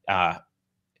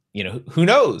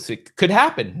knows? It could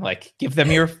happen. Like, give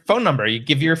them your phone number. You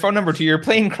give your phone number to your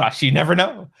plane crush. You never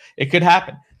know. It could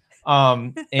happen.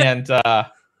 And I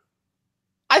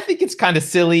think it's kind of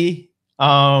silly.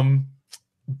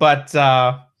 But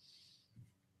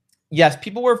yes,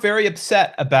 people were very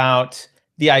upset about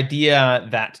the idea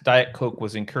that Diet Coke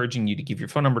was encouraging you to give your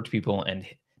phone number to people and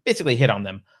basically hit on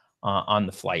them on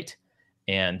the flight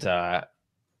and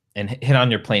hit on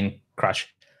your plane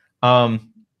crush.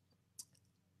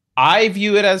 I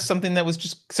view it as something that was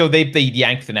just, so they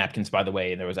yanked the napkins, by the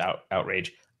way, and there was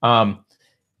outrage.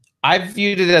 I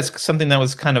viewed it as something that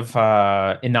was kind of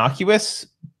innocuous,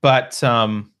 but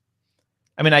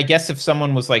I guess if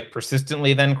someone was like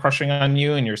persistently then crushing on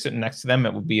you and you're sitting next to them,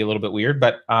 it would be a little bit weird.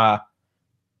 But I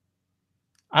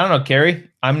don't know, Keri.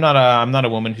 I'm not a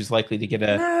woman who's likely to get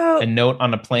a note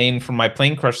on a plane from my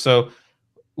plane crush. So,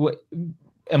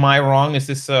 am I wrong? Is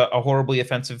this a horribly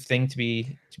offensive thing to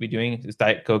be doing? Is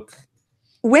Diet Coke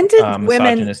when did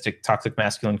misogynistic, toxic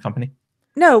masculine company?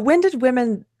 No, when did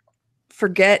women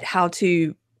forget how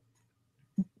to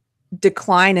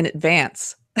decline in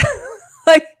advance?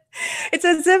 Like, it's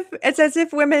as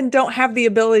if women don't have the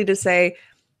ability to say,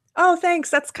 "Oh, thanks,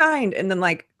 that's kind," and then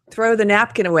like throw the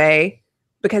napkin away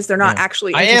because they're not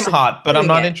actually. I am hot, but I'm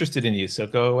not interested in you, so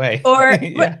go away. Or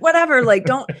whatever. Like,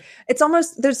 don't. It's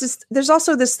almost there's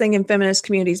also this thing in feminist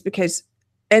communities because,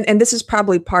 and this is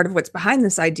probably part of what's behind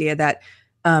this idea that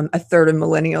a third of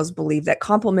millennials believe that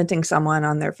complimenting someone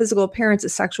on their physical appearance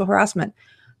is sexual harassment.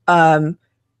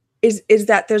 Is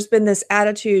that there's been this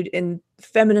attitude in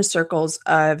feminist circles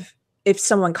of if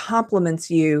someone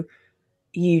compliments you,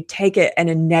 you take it in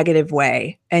a negative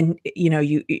way, and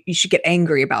you should get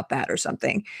angry about that or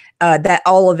something. That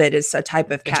all of it is a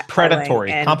type of catcalling.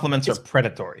 Predatory. Compliments are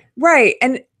predatory, right?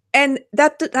 And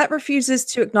that refuses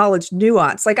to acknowledge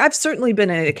nuance. Like, I've certainly been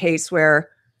in a case where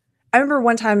I remember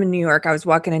one time in New York, I was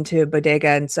walking into a bodega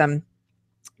and some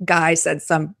guy said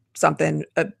something.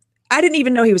 I didn't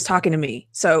even know he was talking to me,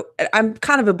 so I'm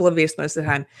kind of oblivious most of the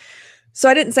time. So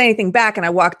I didn't say anything back, and I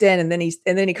walked in, and then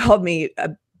he called me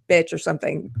a bitch or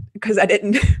something because I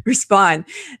didn't respond.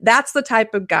 That's the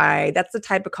type of guy, that's the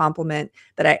type of compliment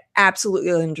that I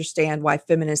absolutely understand why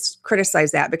feminists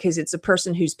criticize that, because it's a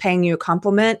person who's paying you a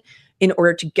compliment in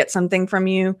order to get something from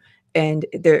you, and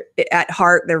they're at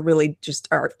heart they're really just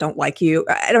don't like you.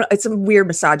 It's a weird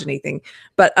misogyny thing,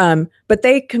 but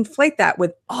they conflate that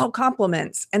with all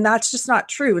compliments, and that's just not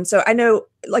true. And so I know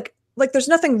like there's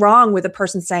nothing wrong with a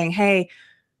person saying, "Hey,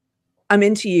 I'm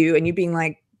into you," and you being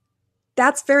like,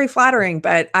 that's very flattering,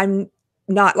 but I'm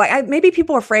not like, maybe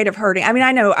people are afraid of hurting. I mean,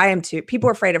 I know I am too. People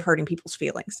are afraid of hurting people's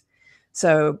feelings.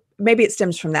 So maybe it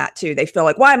stems from that too. They feel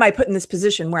like, why am I put in this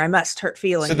position where I must hurt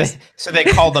feelings? So they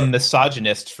call them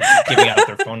misogynists for giving out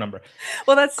their phone number.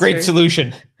 Well, that's great true.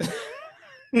 Solution.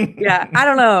 Yeah. I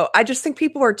don't know. I just think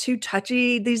people are too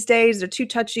touchy these days. They're too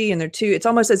touchy, and it's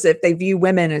almost as if they view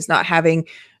women as not having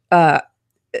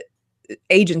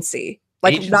agency.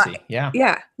 Like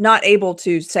not able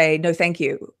to say no, thank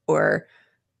you, or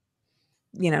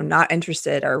not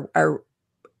interested, or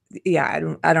I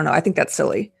don't know. I think that's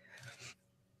silly.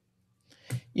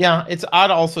 Yeah, it's odd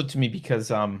also to me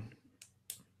because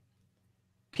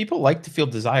people like to feel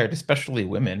desired, especially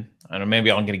women. I don't know,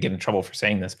 maybe I'm going to get in trouble for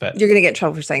saying this, but You're going to get in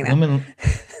trouble for saying that.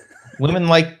 Women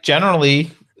like,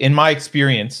 generally, in my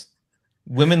experience,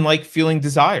 women like feeling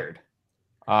desired.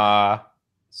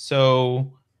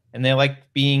 So, and they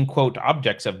like being, quote,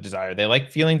 objects of desire. They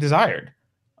like feeling desired.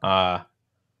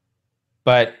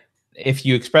 But if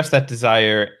you express that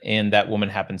desire and that woman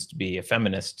happens to be a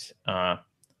feminist,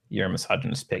 you're a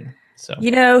misogynist pig. So,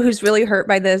 you know who's really hurt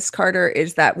by this, Carter,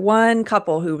 is that one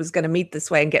couple who was going to meet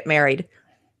this way and get married.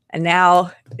 And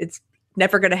now it's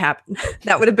never going to happen.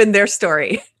 That would have been their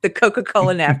story. The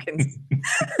Coca-Cola napkins.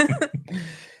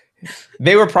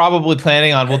 They were probably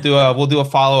planning on, we'll do a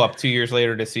follow-up 2 years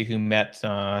later to see who met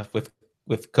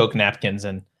with Coke napkins,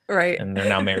 and right. And they're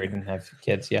now married and have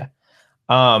kids. Yeah.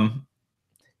 I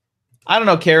don't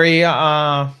know, Keri.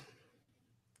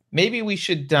 Maybe we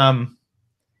should.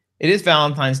 It is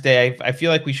Valentine's Day. I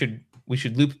feel like we should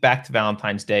loop back to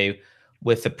Valentine's Day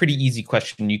with a pretty easy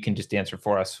question you can just answer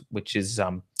for us, which is,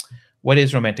 what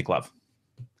is romantic love?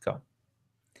 Go.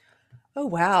 Oh,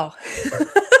 wow.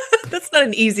 That's not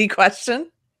an easy question.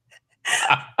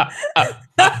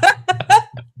 That's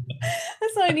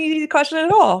not an easy question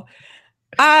at all.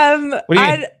 What do you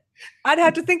mean? I'd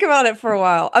have to think about it for a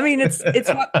while. I mean, it's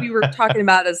what we were talking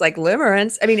about as like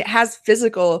limerence. I mean, it has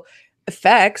physical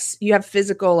effects. You have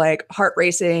physical, like heart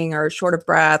racing or short of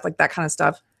breath, like that kind of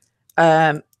stuff.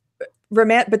 But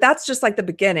that's just like the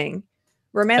beginning.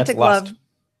 Romantic love.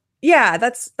 Yeah,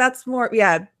 that's more.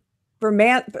 Yeah,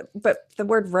 but the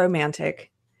word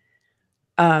romantic.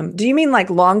 Do you mean like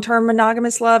long-term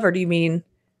monogamous love, or do you mean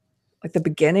like the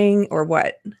beginning, or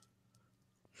what?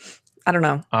 I don't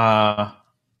know.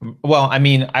 Well, I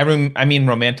mean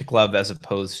romantic love as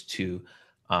opposed to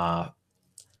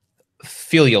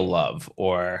filial love,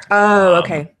 or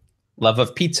okay, love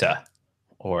of pizza,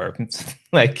 or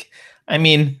like, I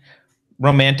mean,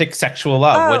 romantic sexual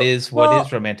love. What is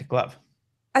romantic love?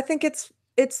 I think it's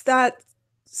that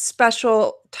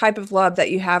special type of love that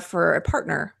you have for a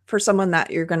partner, for someone that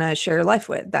you're going to share your life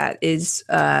with. That is.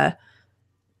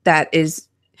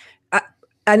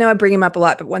 I know I bring him up a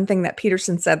lot, but one thing that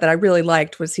Peterson said that I really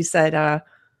liked was he said,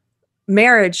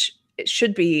 marriage, it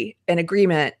should be an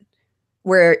agreement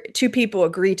where two people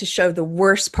agree to show the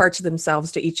worst parts of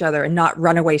themselves to each other and not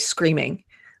run away screaming.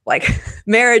 Like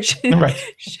marriage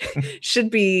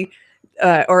should be,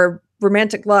 or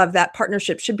romantic love, that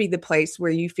partnership should be the place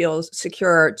where you feel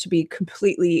secure to be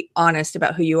completely honest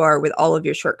about who you are with all of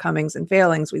your shortcomings and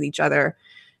failings with each other,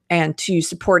 and to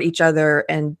support each other,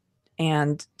 and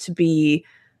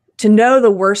to know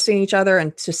the worst in each other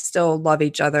and to still love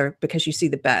each other because you see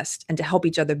the best, and to help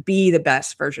each other be the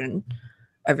best version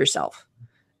of yourself.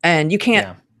 And you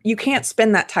can't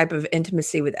spend that type of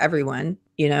intimacy with everyone,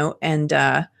 you know? And,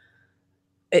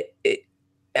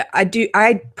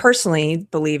 I personally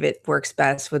believe it works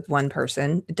best with one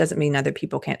person. It doesn't mean other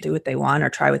people can't do what they want or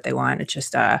try what they want. It's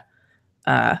just, I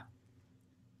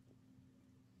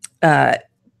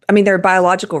mean, there are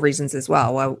biological reasons as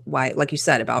well. Why, like you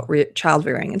said, about child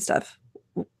rearing and stuff,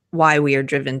 why we are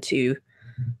driven to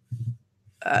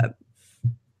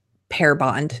pair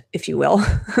bond, if you will.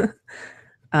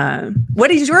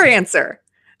 What is your answer?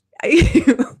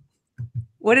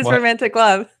 What is romantic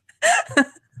love?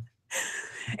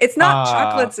 It's not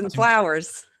chocolates and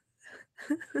flowers.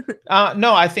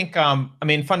 No, I think, I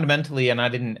mean, fundamentally, and I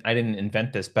didn't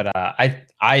invent this, but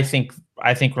I think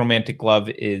romantic love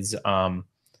is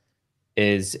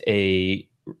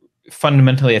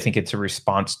fundamentally, I think it's a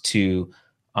response to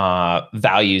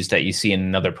values that you see in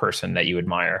another person that you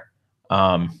admire.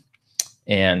 And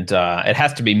it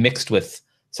has to be mixed with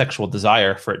sexual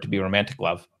desire for it to be romantic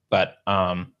love. But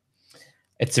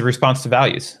it's a response to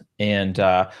values, and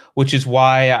which is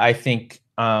why I think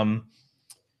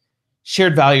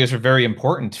shared values are very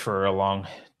important for a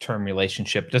long-term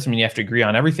relationship. It doesn't mean you have to agree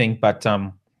on everything, but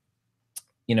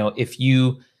you know,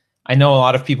 I know a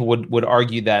lot of people would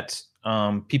argue that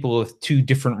people with two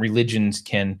different religions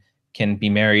can be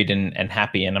married and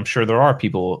happy, and I'm sure there are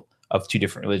people of two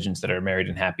different religions that are married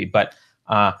and happy. But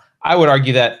I would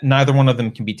argue that neither one of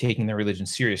them can be taking their religion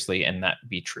seriously and that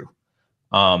be true.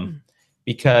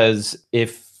 Because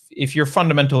if your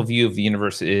fundamental view of the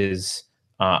universe is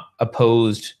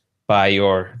opposed by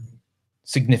your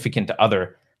significant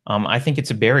other, I think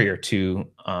it's a barrier to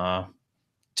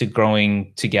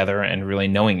growing together and really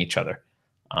knowing each other.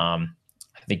 I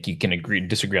think you can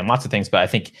disagree on lots of things, but I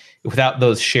think without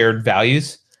those shared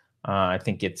values, I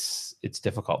think it's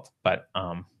difficult. But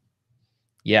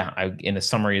in a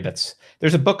summary,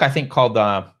 there's a book I think called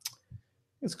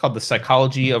It's called The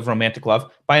Psychology of Romantic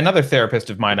Love by another therapist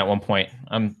of mine at one point.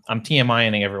 I'm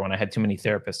TMIing everyone. I had too many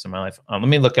therapists in my life. Let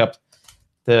me look up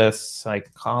The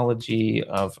Psychology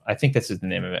of, I think this is the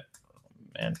name of it,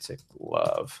 Romantic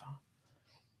Love.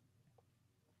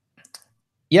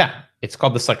 Yeah, it's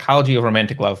called The Psychology of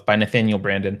Romantic Love by Nathaniel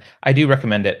Branden. I do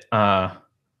recommend it. It's a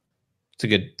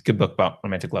good book about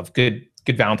romantic love. Good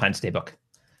Valentine's Day book.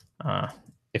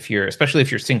 Especially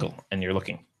if you're single and you're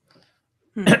looking.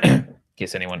 In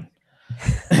case anyone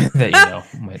that you know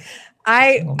might.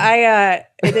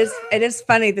 It is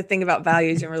funny the thing about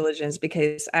values and religions,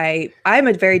 because I'm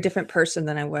a very different person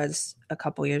than I was a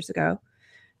couple years ago,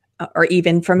 or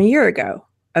even from a year ago,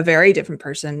 a very different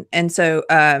person. And so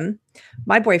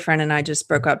my boyfriend and I just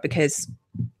broke up because,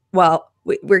 well,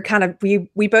 we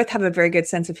both have a very good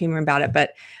sense of humor about it,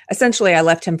 but essentially I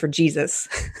left him for Jesus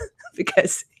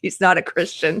because he's not a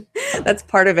Christian. That's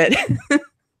part of it.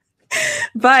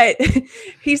 But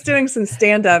he's doing some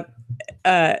stand-up,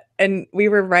 and we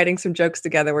were writing some jokes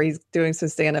together where he's doing some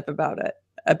stand-up about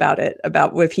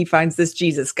if he finds this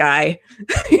Jesus guy,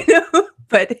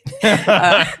 but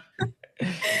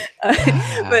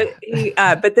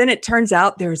but then it turns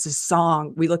out there's a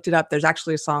song. We looked it up. There's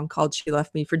actually a song called "She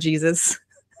Left Me for Jesus."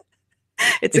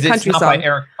 It's a country song. By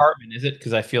Eric Cartman, is it?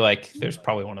 Because I feel like there's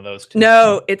probably one of those too.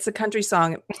 No, it's a country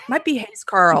song. It might be Hayes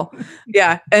Carl.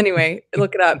 Yeah. Anyway,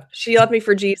 look it up. She left me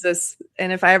for Jesus,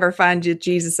 and if I ever find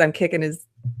Jesus, I'm kicking his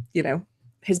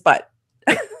butt.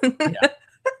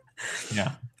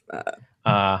 Yeah.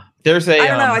 There's a. I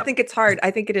don't know. I think it's hard.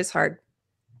 I think it is hard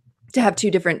to have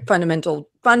two different fundamentally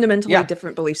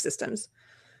different belief systems.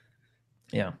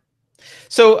 Yeah.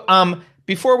 So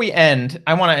before we end,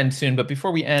 I want to end soon, but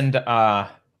before we end,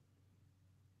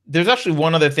 there's actually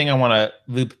one other thing I want to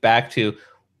loop back to.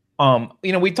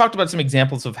 We talked about some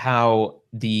examples of how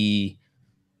the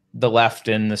left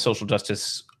and the social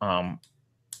justice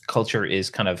culture is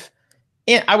kind of,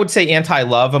 I would say,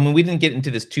 anti-love. I mean, we didn't get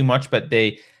into this too much, but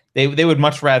they would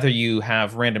much rather you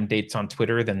have random dates on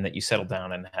Twitter than that you settle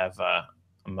down and have a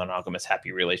monogamous,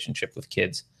 happy relationship with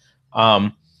kids.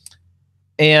 And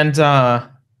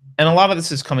a lot of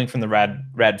this is coming from the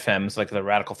rad femmes, like the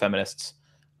radical feminists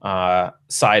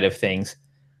side of things.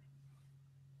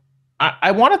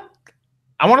 I want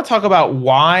to talk about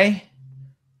why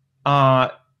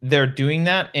they're doing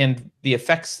that and the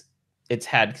effects it's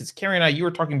had. Because Keri and I, you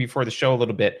were talking before the show a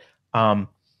little bit.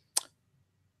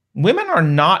 Women are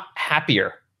not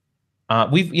happier.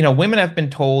 Women have been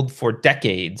told for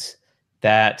decades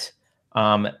that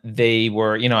they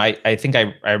were, I think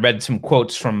I read some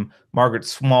quotes from Margaret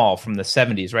Small from the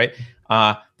 70s, right?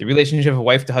 The relationship of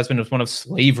wife to husband was one of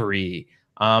slavery.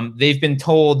 They've been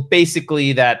told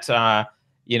basically that,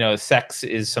 sex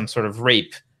is some sort of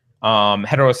rape.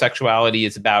 Heterosexuality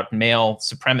is about male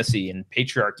supremacy and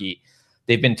patriarchy.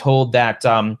 They've been told that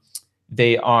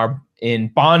they are in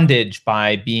bondage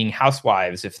by being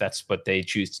housewives, if that's what they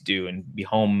choose to do, and be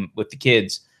home with the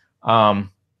kids. And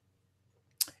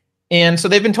so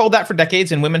they've been told that for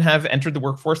decades, and women have entered the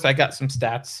workforce. I got some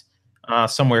stats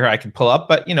somewhere I can pull up,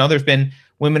 but there's been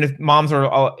moms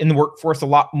are in the workforce a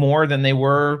lot more than they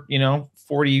were,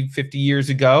 40, 50 years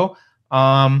ago.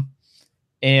 And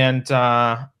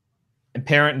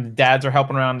parent and dads are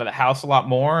helping around the house a lot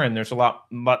more, and there's a lot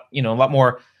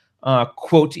more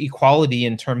quote equality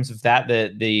in terms of that.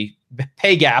 The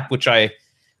pay gap, which I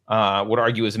would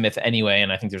argue is a myth anyway,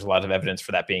 and I think there's a lot of evidence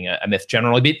for that being a myth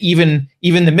generally. But even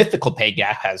the mythical pay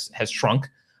gap has shrunk,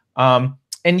 and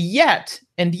yet,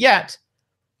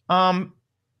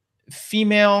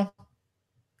 female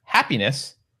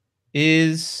happiness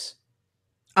is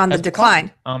on the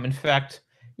decline. In fact,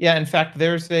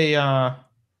 there's a.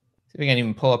 See if I can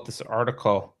even pull up this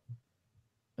article.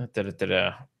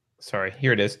 Sorry,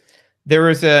 here it is. There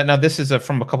is now this is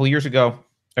from a couple of years ago,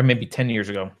 or maybe 10 years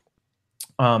ago.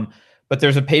 But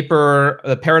there's a paper,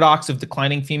 The Paradox of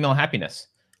Declining Female Happiness.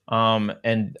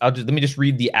 And let me just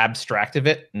read the abstract of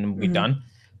it and we'll be done.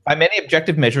 By many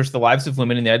objective measures, the lives of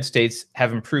women in the United States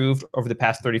have improved over the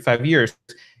past 35 years.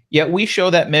 Yet we show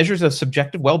that measures of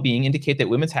subjective well-being indicate that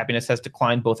women's happiness has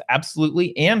declined both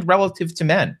absolutely and relative to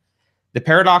men. The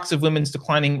paradox of women's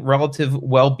declining relative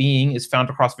well-being is found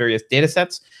across various data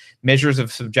sets, measures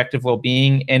of subjective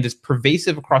well-being, and is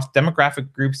pervasive across demographic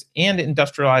groups and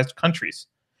industrialized countries.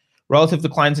 Relative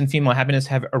declines in female happiness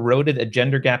have eroded a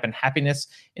gender gap in happiness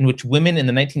in which women in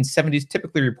the 1970s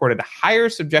typically reported higher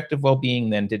subjective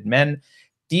well-being than did men.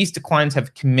 These declines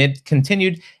have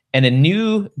continued, and a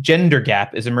new gender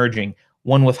gap is emerging,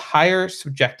 one with higher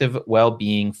subjective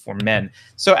well-being for men.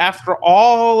 So after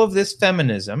all of this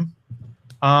feminism,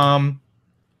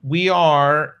 we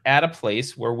are at a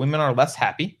place where women are less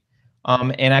happy.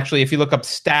 And actually, if you look up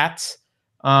stats,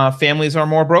 families are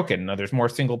more broken. There's more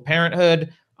single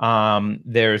parenthood.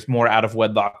 There's more out of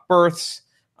wedlock births.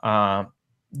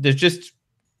 There's just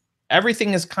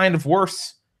everything is kind of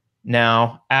worse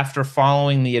now after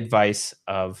following the advice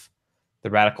of the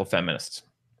radical feminists.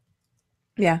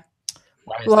 Yeah.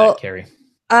 Why is that, Keri?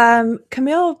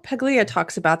 Camille Paglia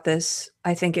talks about this.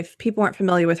 I think if people aren't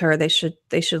familiar with her, they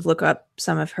should look up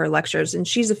some of her lectures. And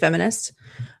she's a feminist,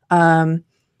 but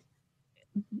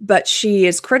she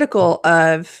is critical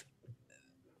of.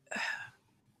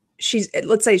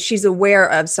 Let's say she's aware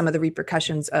of some of the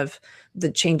repercussions of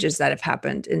the changes that have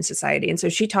happened in society, and so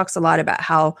she talks a lot about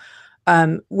how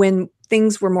when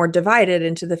things were more divided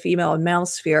into the female and male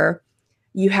sphere,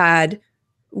 you had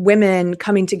women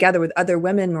coming together with other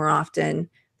women more often,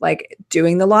 like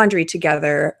doing the laundry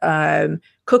together,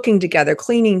 cooking together,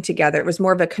 cleaning together. It was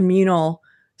more of a communal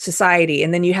society.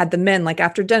 And then you had the men, like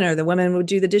after dinner, the women would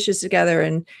do the dishes together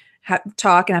and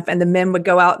talk, and the men would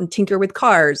go out and tinker with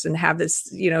cars and have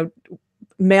this,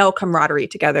 male camaraderie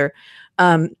together.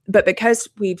 But because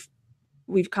we've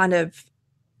kind of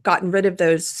gotten rid of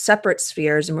those separate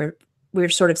spheres, and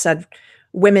we've sort of said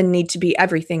women need to be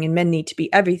everything and men need to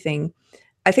be everything,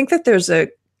 I think that there's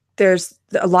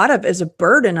a lot of is a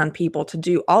burden on people to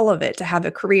do all of it, to have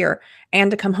a career and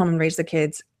to come home and raise the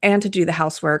kids and to do the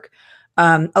housework.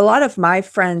 A lot of my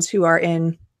friends who are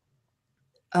in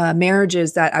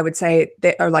marriages that I would say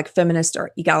they are like feminist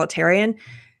or egalitarian,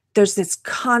 there's this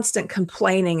constant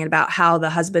complaining about how the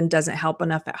husband doesn't help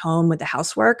enough at home with the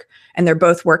housework, and they're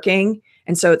both working.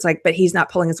 And so it's like, but he's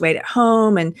not pulling his weight at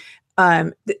home. And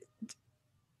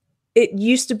it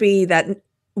used to be that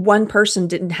one person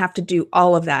didn't have to do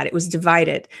all of that. It was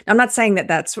divided. Now, I'm not saying that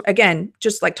that's, again,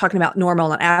 just like talking about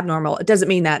normal and abnormal. It doesn't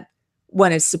mean that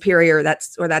one is superior,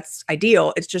 that's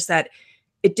ideal. It's just that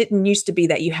it didn't used to be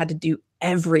that you had to do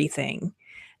everything.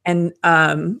 And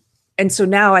so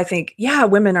now I think, yeah,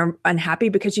 women are unhappy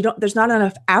because there's not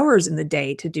enough hours in the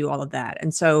day to do all of that.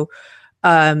 And so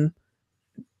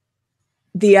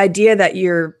the idea that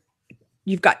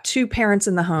you've got two parents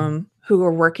in the home who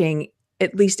are working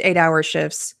at least 8-hour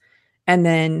shifts and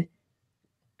then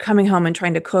coming home and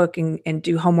trying to cook and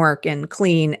do homework and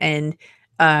clean. And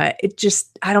it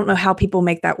just, I don't know how people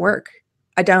make that work.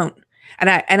 I don't.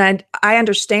 And I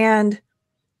understand,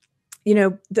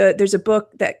 there's a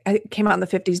book that came out in the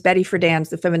 50s, Betty Friedan's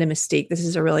The Feminine Mystique. This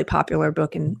is a really popular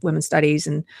book in women's studies.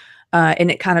 And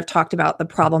it kind of talked about the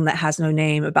problem that has no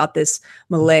name, about this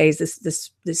malaise,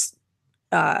 this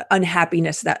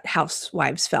unhappiness that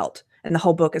housewives felt. And the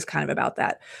whole book is kind of about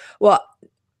that. Well,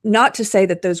 not to say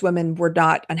that those women were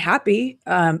not unhappy,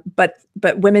 but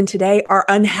women today are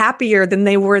unhappier than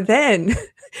they were then.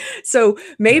 So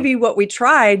maybe what we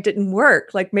tried didn't work.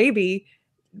 Like maybe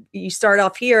you start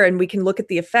off here and we can look at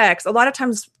the effects. A lot of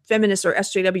times feminists or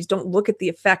SJWs don't look at the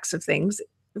effects of things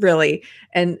really.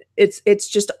 And it's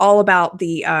just all about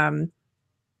the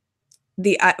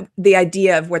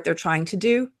idea of what they're trying to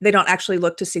do. They don't actually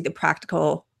look to see the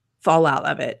practical fallout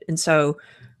of it. And so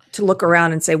to look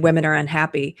around and say women are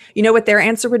unhappy, you know what their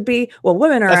answer would be? Well,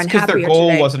 women are unhappy. That's because their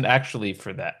goal wasn't actually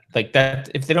for that. Like that,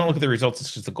 if they don't look at the results,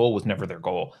 it's because the goal was never their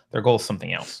goal. Their goal is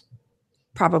something else.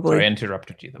 Probably. Sorry, I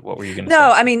interrupted you. What were you going to say?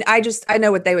 No, I mean, I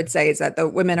know what they would say is that the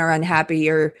women are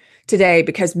unhappier today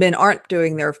because men aren't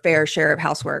doing their fair share of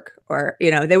housework, or,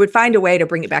 they would find a way to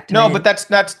bring it back to men. No, but that's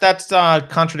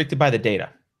contradicted by the data.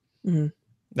 Mm-hmm.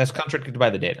 That's contradicted by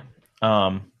the data.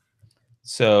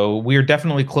 So we're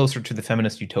definitely closer to the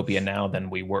feminist utopia now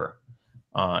than we were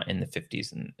in the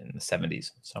 50s and in the 70s.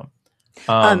 So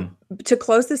to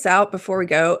close this out before we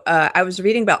go, I was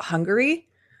reading about Hungary.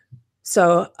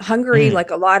 So Hungary,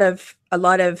 like a lot of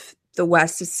the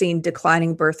West, has seen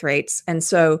declining birth rates. And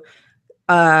so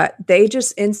they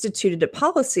just instituted a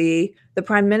policy, the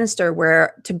prime minister,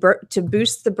 where to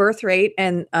boost the birth rate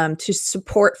and to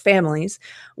support families,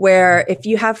 where if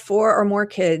you have 4 or more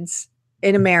kids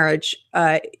in a marriage,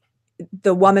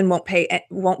 the woman won't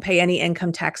pay any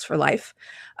income tax for life.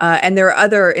 And there are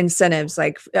other incentives,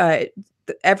 like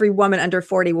every woman under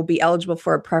 40 will be eligible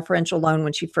for a preferential loan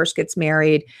when she first gets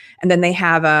married. And then they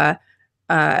have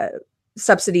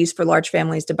subsidies for large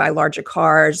families to buy larger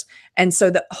cars. And so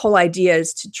the whole idea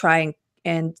is to try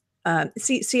and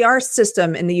see our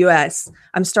system in the US.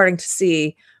 I'm starting to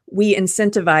see we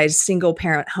incentivize single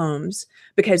parent homes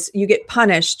because you get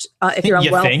punished if you're on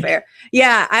welfare. Think?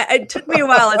 Yeah, it took me a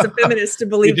while as a feminist to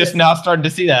believe. You're just now starting to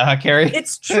see that, huh, Keri?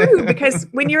 It's true, because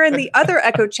when you're in the other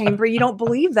echo chamber, you don't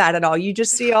believe that at all. You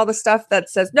just see all the stuff that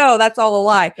says, no, that's all a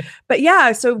lie. But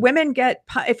yeah, so women get,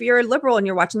 if you're a liberal and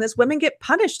you're watching this, women get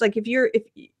punished. Like if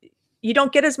you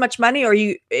don't get as much money, or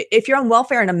if you're on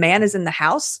welfare and a man is in the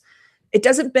house, it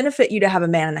doesn't benefit you to have a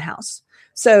man in the house.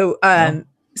 So, No.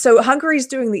 so Hungary's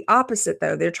doing the opposite,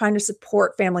 though. They're trying to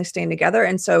support families staying together.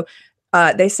 And so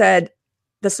they said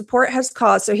the support has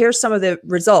caused, so here's some of the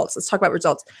results. Let's talk about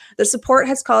results. The support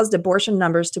has caused abortion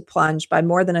numbers to plunge by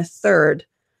more than a third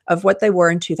of what they were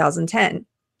in 2010.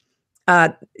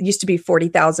 It used to be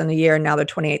 40,000 a year, and now they're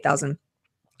 28,000.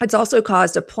 It's also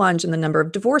caused a plunge in the number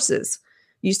of divorces.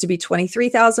 It used to be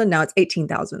 23,000, now it's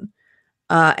 18,000.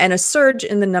 And a surge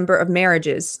in the number of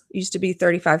marriages. It used to be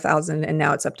 35,000, and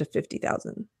now it's up to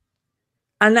 50,000.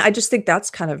 And I just think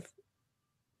that's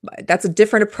a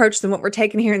different approach than what we're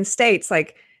taking here in the States.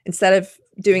 Like, instead of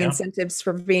doing incentives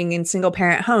for being in single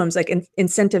parent homes, like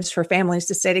incentives for families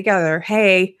to stay together.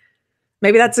 Hey,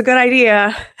 maybe that's a good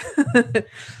idea.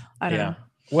 I don't know.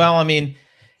 Well, I mean,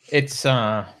 it's,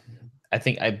 I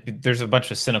think there's a bunch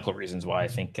of cynical reasons why I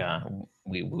think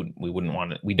we wouldn't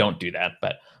want it. We don't do that,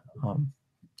 but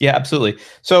yeah, absolutely.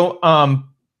 So I'll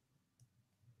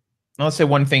say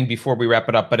one thing before we wrap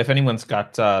it up, but if anyone's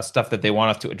got stuff that they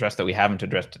want us to address that we haven't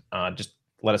addressed, just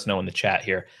let us know in the chat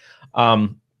here.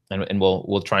 And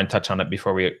we'll try and touch on it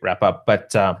before we wrap up.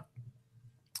 But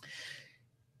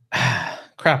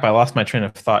crap, I lost my train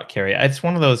of thought, Keri. It's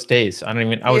one of those days. I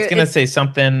was going to say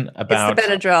something about it's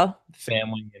the Benadryl.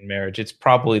 Family and marriage. It's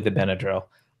probably the Benadryl.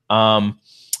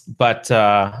 But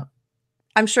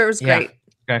I'm sure it was great.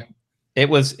 Okay. It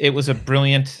was a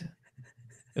brilliant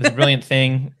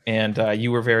thing, and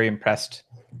you were very impressed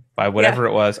by whatever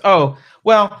it was. Oh,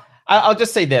 well, I'll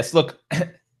just say this. Look,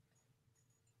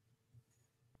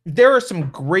 there are some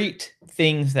great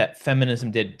things that feminism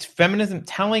did. Feminism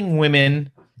telling women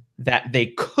that they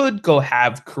could go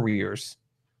have careers,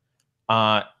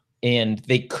 and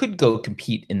they could go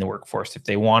compete in the workforce if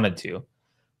they wanted to.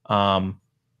 I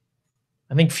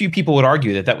think few people would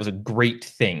argue that was a great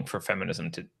thing for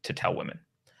feminism to tell women.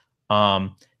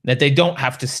 That they don't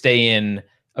have to stay in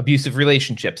abusive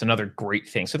relationships, another great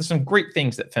thing. So there's some great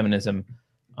things that feminism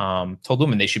told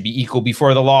women. They should be equal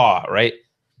before the law, right?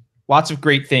 Lots of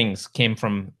great things came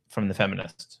from the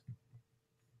feminists.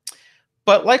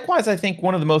 But likewise, I think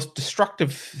one of the most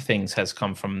destructive things has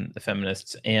come from the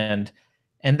feminists, and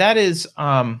that is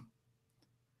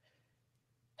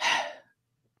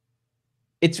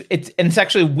it's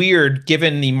actually weird,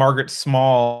 given the Margaret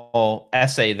Small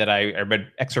essay that I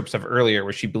read excerpts of earlier,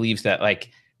 where she believes that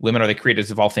like women are the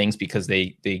creators of all things because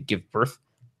they give birth.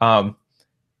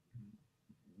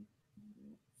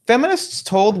 Feminists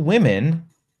told women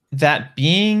that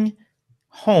being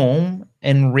home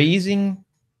and raising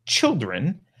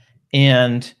children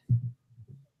and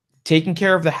taking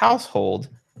care of the household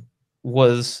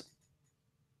was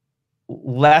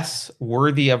less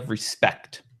worthy of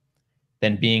respect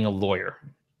than being a lawyer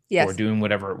or doing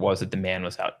whatever it was that the man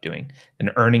was out doing and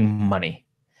earning money.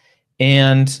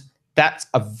 And that's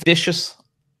a vicious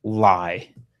lie.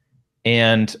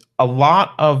 And a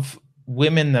lot of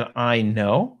women that I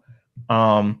know,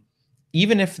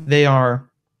 even if they are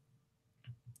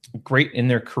great in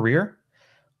their career,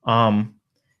 when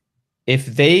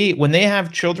they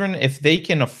have children, if they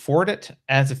can afford it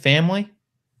as a family,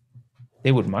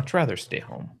 they would much rather stay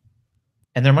home.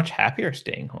 And they're much happier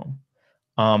staying home.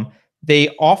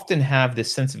 They often have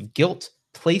this sense of guilt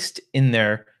placed in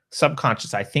their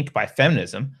subconscious, I think, by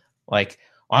feminism. Like,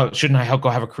 oh, shouldn't I go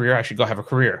have a career? I should go have a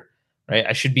career, right?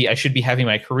 I should be having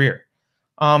my career.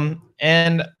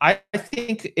 And I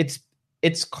think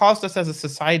it's caused us as a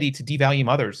society to devalue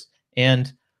mothers.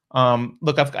 And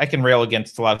look, I can rail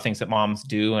against a lot of things that moms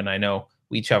do, and I know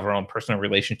we each have our own personal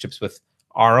relationships with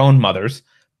our own mothers,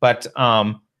 but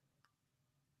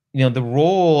the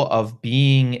role of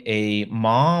being a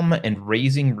mom and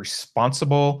raising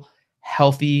responsible,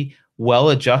 healthy,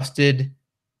 well-adjusted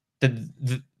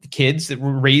the kids that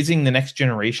we're raising the next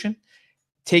generation,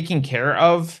 taking care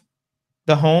of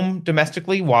the home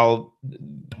domestically while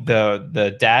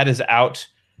the dad is out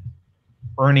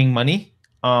earning money.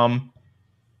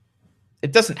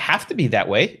 It doesn't have to be that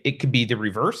way. It could be the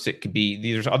reverse. It could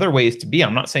be, there's other ways to be.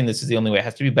 I'm not saying this is the only way it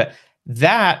has to be, but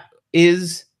that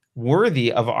is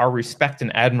worthy of our respect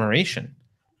and admiration.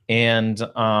 And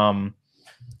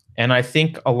I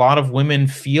think a lot of women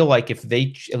feel like if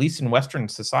they, at least in Western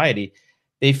society,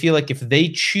 they feel like if they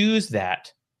choose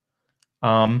that,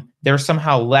 they're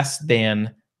somehow less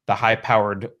than the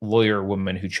high-powered lawyer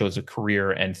woman who chose a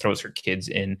career and throws her kids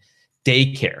in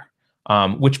daycare,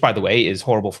 which, by the way, is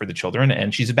horrible for the children,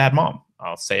 and she's a bad mom.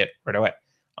 I'll say it right away.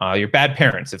 You're bad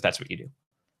parents if that's what you do.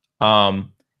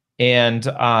 And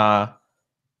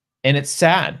it's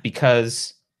sad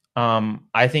because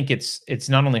I think it's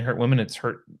not only hurt women, it's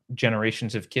hurt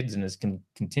generations of kids and is can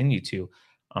continue to.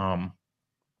 And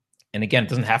again, it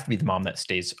doesn't have to be the mom that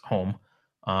stays home,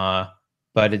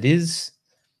 but it is,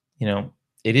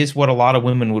 it is what a lot of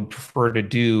women would prefer to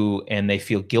do, and they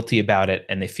feel guilty about it,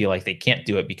 and they feel like they can't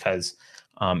do it because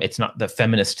it's not the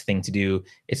feminist thing to do.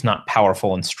 It's not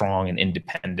powerful and strong and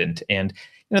independent. And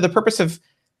the purpose of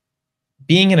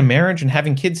being in a marriage and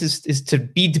having kids is to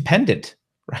be dependent,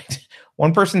 right?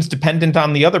 One person's dependent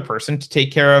on the other person to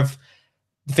take care of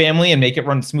the family and make it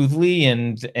run smoothly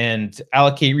and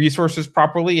allocate resources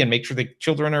properly and make sure the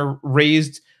children are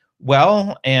raised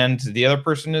well. And the other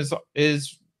person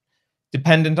is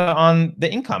dependent on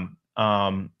the income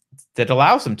that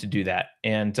allows them to do that.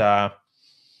 And,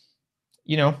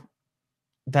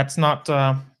 that's not,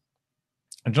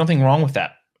 there's nothing wrong with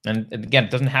that. And again,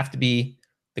 it doesn't have to be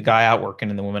the guy out working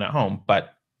and the woman at home,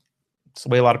 but it's the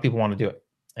way a lot of people want to do it.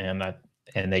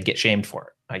 And they get shamed for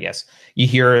it, I guess. You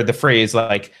hear the phrase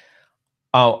like,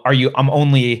 "Oh, I'm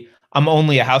only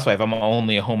a housewife. I'm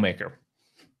only a homemaker."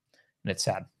 And it's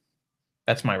sad.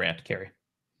 That's my rant, Keri.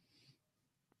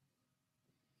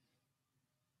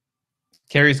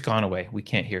 Keri's gone away. We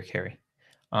can't hear Keri.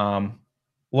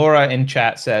 Laura in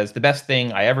chat says, "The best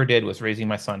thing I ever did was raising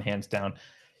my son, hands down."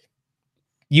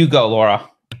 You go, Laura.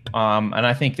 And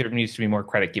I think there needs to be more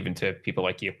credit given to people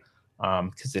like you,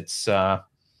 because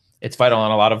it's vital,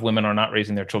 and a lot of women are not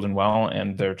raising their children well,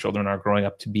 and their children are growing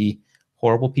up to be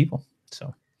horrible people.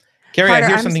 So, Keri, Carter, I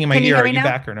hear something in my ear. Are you now?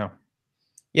 Back or no?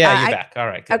 Yeah, you're back. All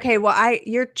right. Good. Okay. Well,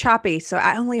 you're choppy, so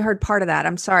I only heard part of that.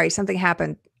 I'm sorry. Something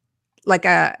happened.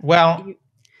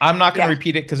 I'm not going to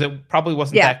repeat it because it probably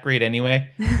wasn't that great anyway,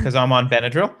 because I'm on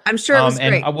Benadryl. I'm sure it was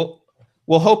great. And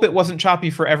we'll hope it wasn't choppy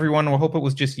for everyone. We'll hope it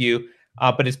was just you.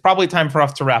 But it's probably time for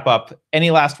us to wrap up. Any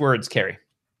last words, Keri?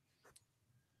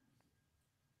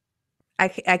 I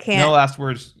can't. No last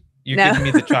words. You're giving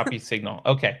me the choppy signal.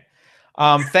 Okay.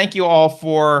 Thank you all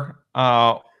for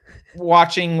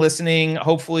watching, listening.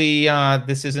 Hopefully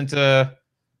this isn't a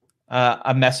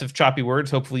mess of choppy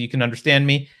words. Hopefully you can understand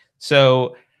me.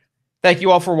 So thank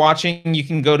you all for watching. You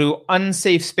can go to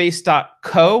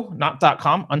unsafespace.co, not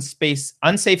 .com,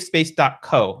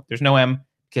 unsafespace.co. There's no M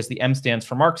because the M stands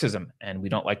for Marxism, and we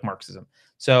don't like Marxism.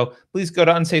 So please go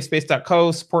to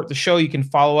unsafespace.co, support the show. You can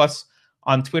follow us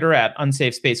on Twitter at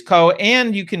unsafespaceco,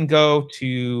 and you can go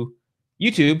to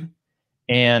YouTube,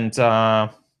 and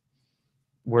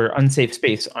we're Unsafe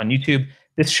Space on YouTube.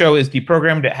 This show is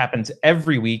Deprogrammed. It happens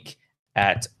every week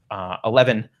at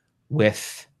 11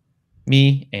 with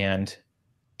me and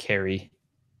Keri.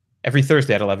 Every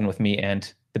Thursday at 11 with me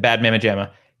and the bad Mama Jamma,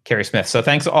 Keri Smith. So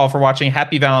thanks all for watching.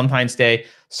 Happy Valentine's Day.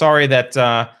 Sorry that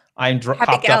I'm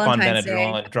hopped up on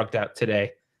Benadryl and drugged out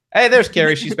today. Hey, there's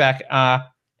Keri. She's back.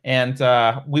 And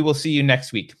we will see you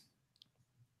next week.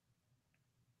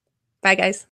 Bye,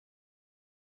 guys.